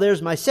 well,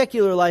 there's my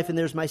secular life and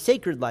there's my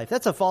sacred life.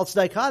 That's a false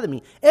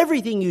dichotomy.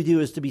 Everything you do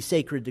is to be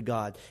sacred to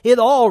God. It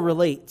all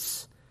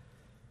relates.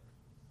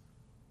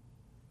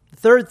 The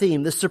third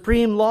theme, the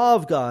supreme law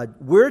of God.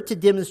 We're to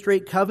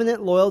demonstrate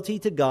covenant loyalty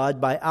to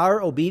God by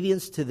our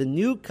obedience to the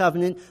new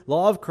covenant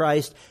law of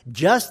Christ,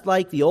 just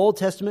like the Old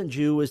Testament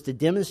Jew was to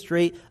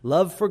demonstrate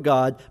love for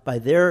God by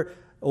their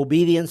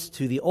obedience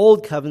to the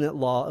Old Covenant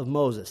law of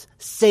Moses.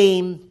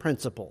 Same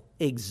principle.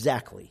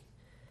 Exactly.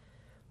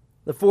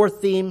 The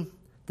fourth theme,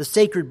 the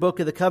sacred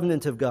book of the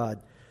covenant of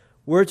God.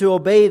 We're to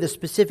obey the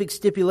specific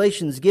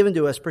stipulations given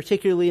to us,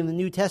 particularly in the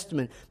New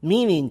Testament,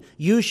 meaning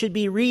you should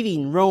be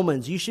reading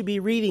Romans, you should be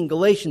reading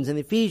Galatians and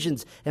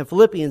Ephesians and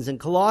Philippians and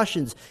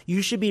Colossians.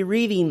 You should be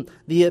reading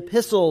the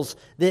epistles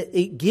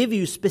that give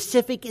you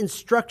specific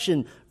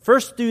instruction.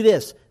 First do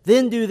this,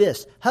 then do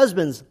this.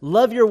 Husbands,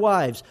 love your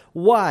wives.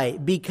 Why?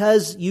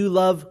 Because you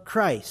love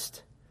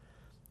Christ.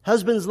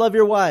 Husbands, love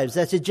your wives.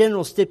 That's a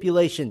general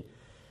stipulation.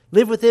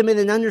 Live with them in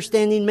an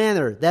understanding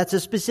manner. That's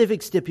a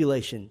specific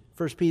stipulation.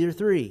 1 Peter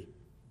 3.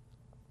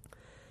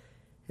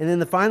 And then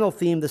the final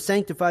theme, the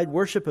sanctified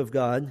worship of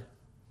God.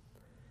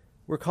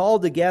 We're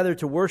called to gather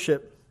to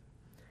worship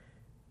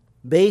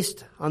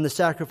based on the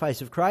sacrifice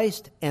of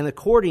Christ and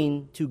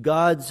according to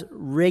God's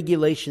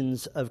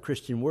regulations of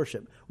Christian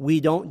worship. We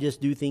don't just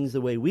do things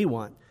the way we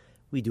want.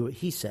 We do what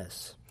He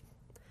says.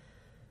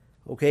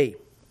 Okay,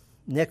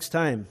 next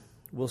time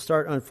we'll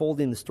start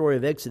unfolding the story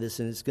of Exodus,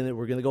 and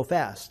we're going to go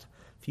fast.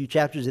 A few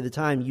chapters at a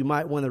time. You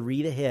might want to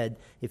read ahead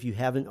if you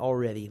haven't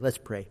already. Let's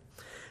pray.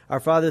 Our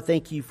Father,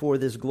 thank You for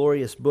this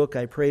glorious book.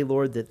 I pray,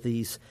 Lord, that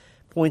these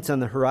points on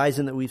the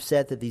horizon that we've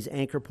set, that these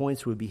anchor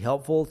points would be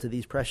helpful to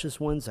these precious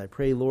ones. I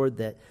pray, Lord,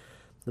 that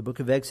the book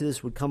of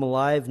Exodus would come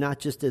alive, not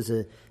just as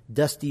a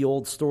dusty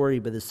old story,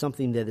 but as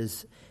something that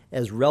is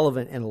as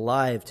relevant and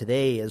alive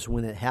today as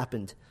when it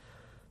happened.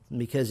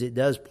 Because it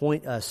does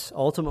point us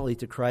ultimately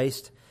to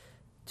Christ,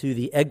 to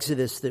the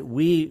exodus that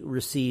we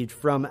received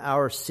from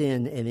our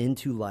sin and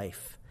into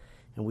life.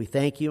 And we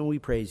thank You and we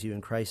praise You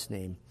in Christ's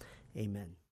name. Amen.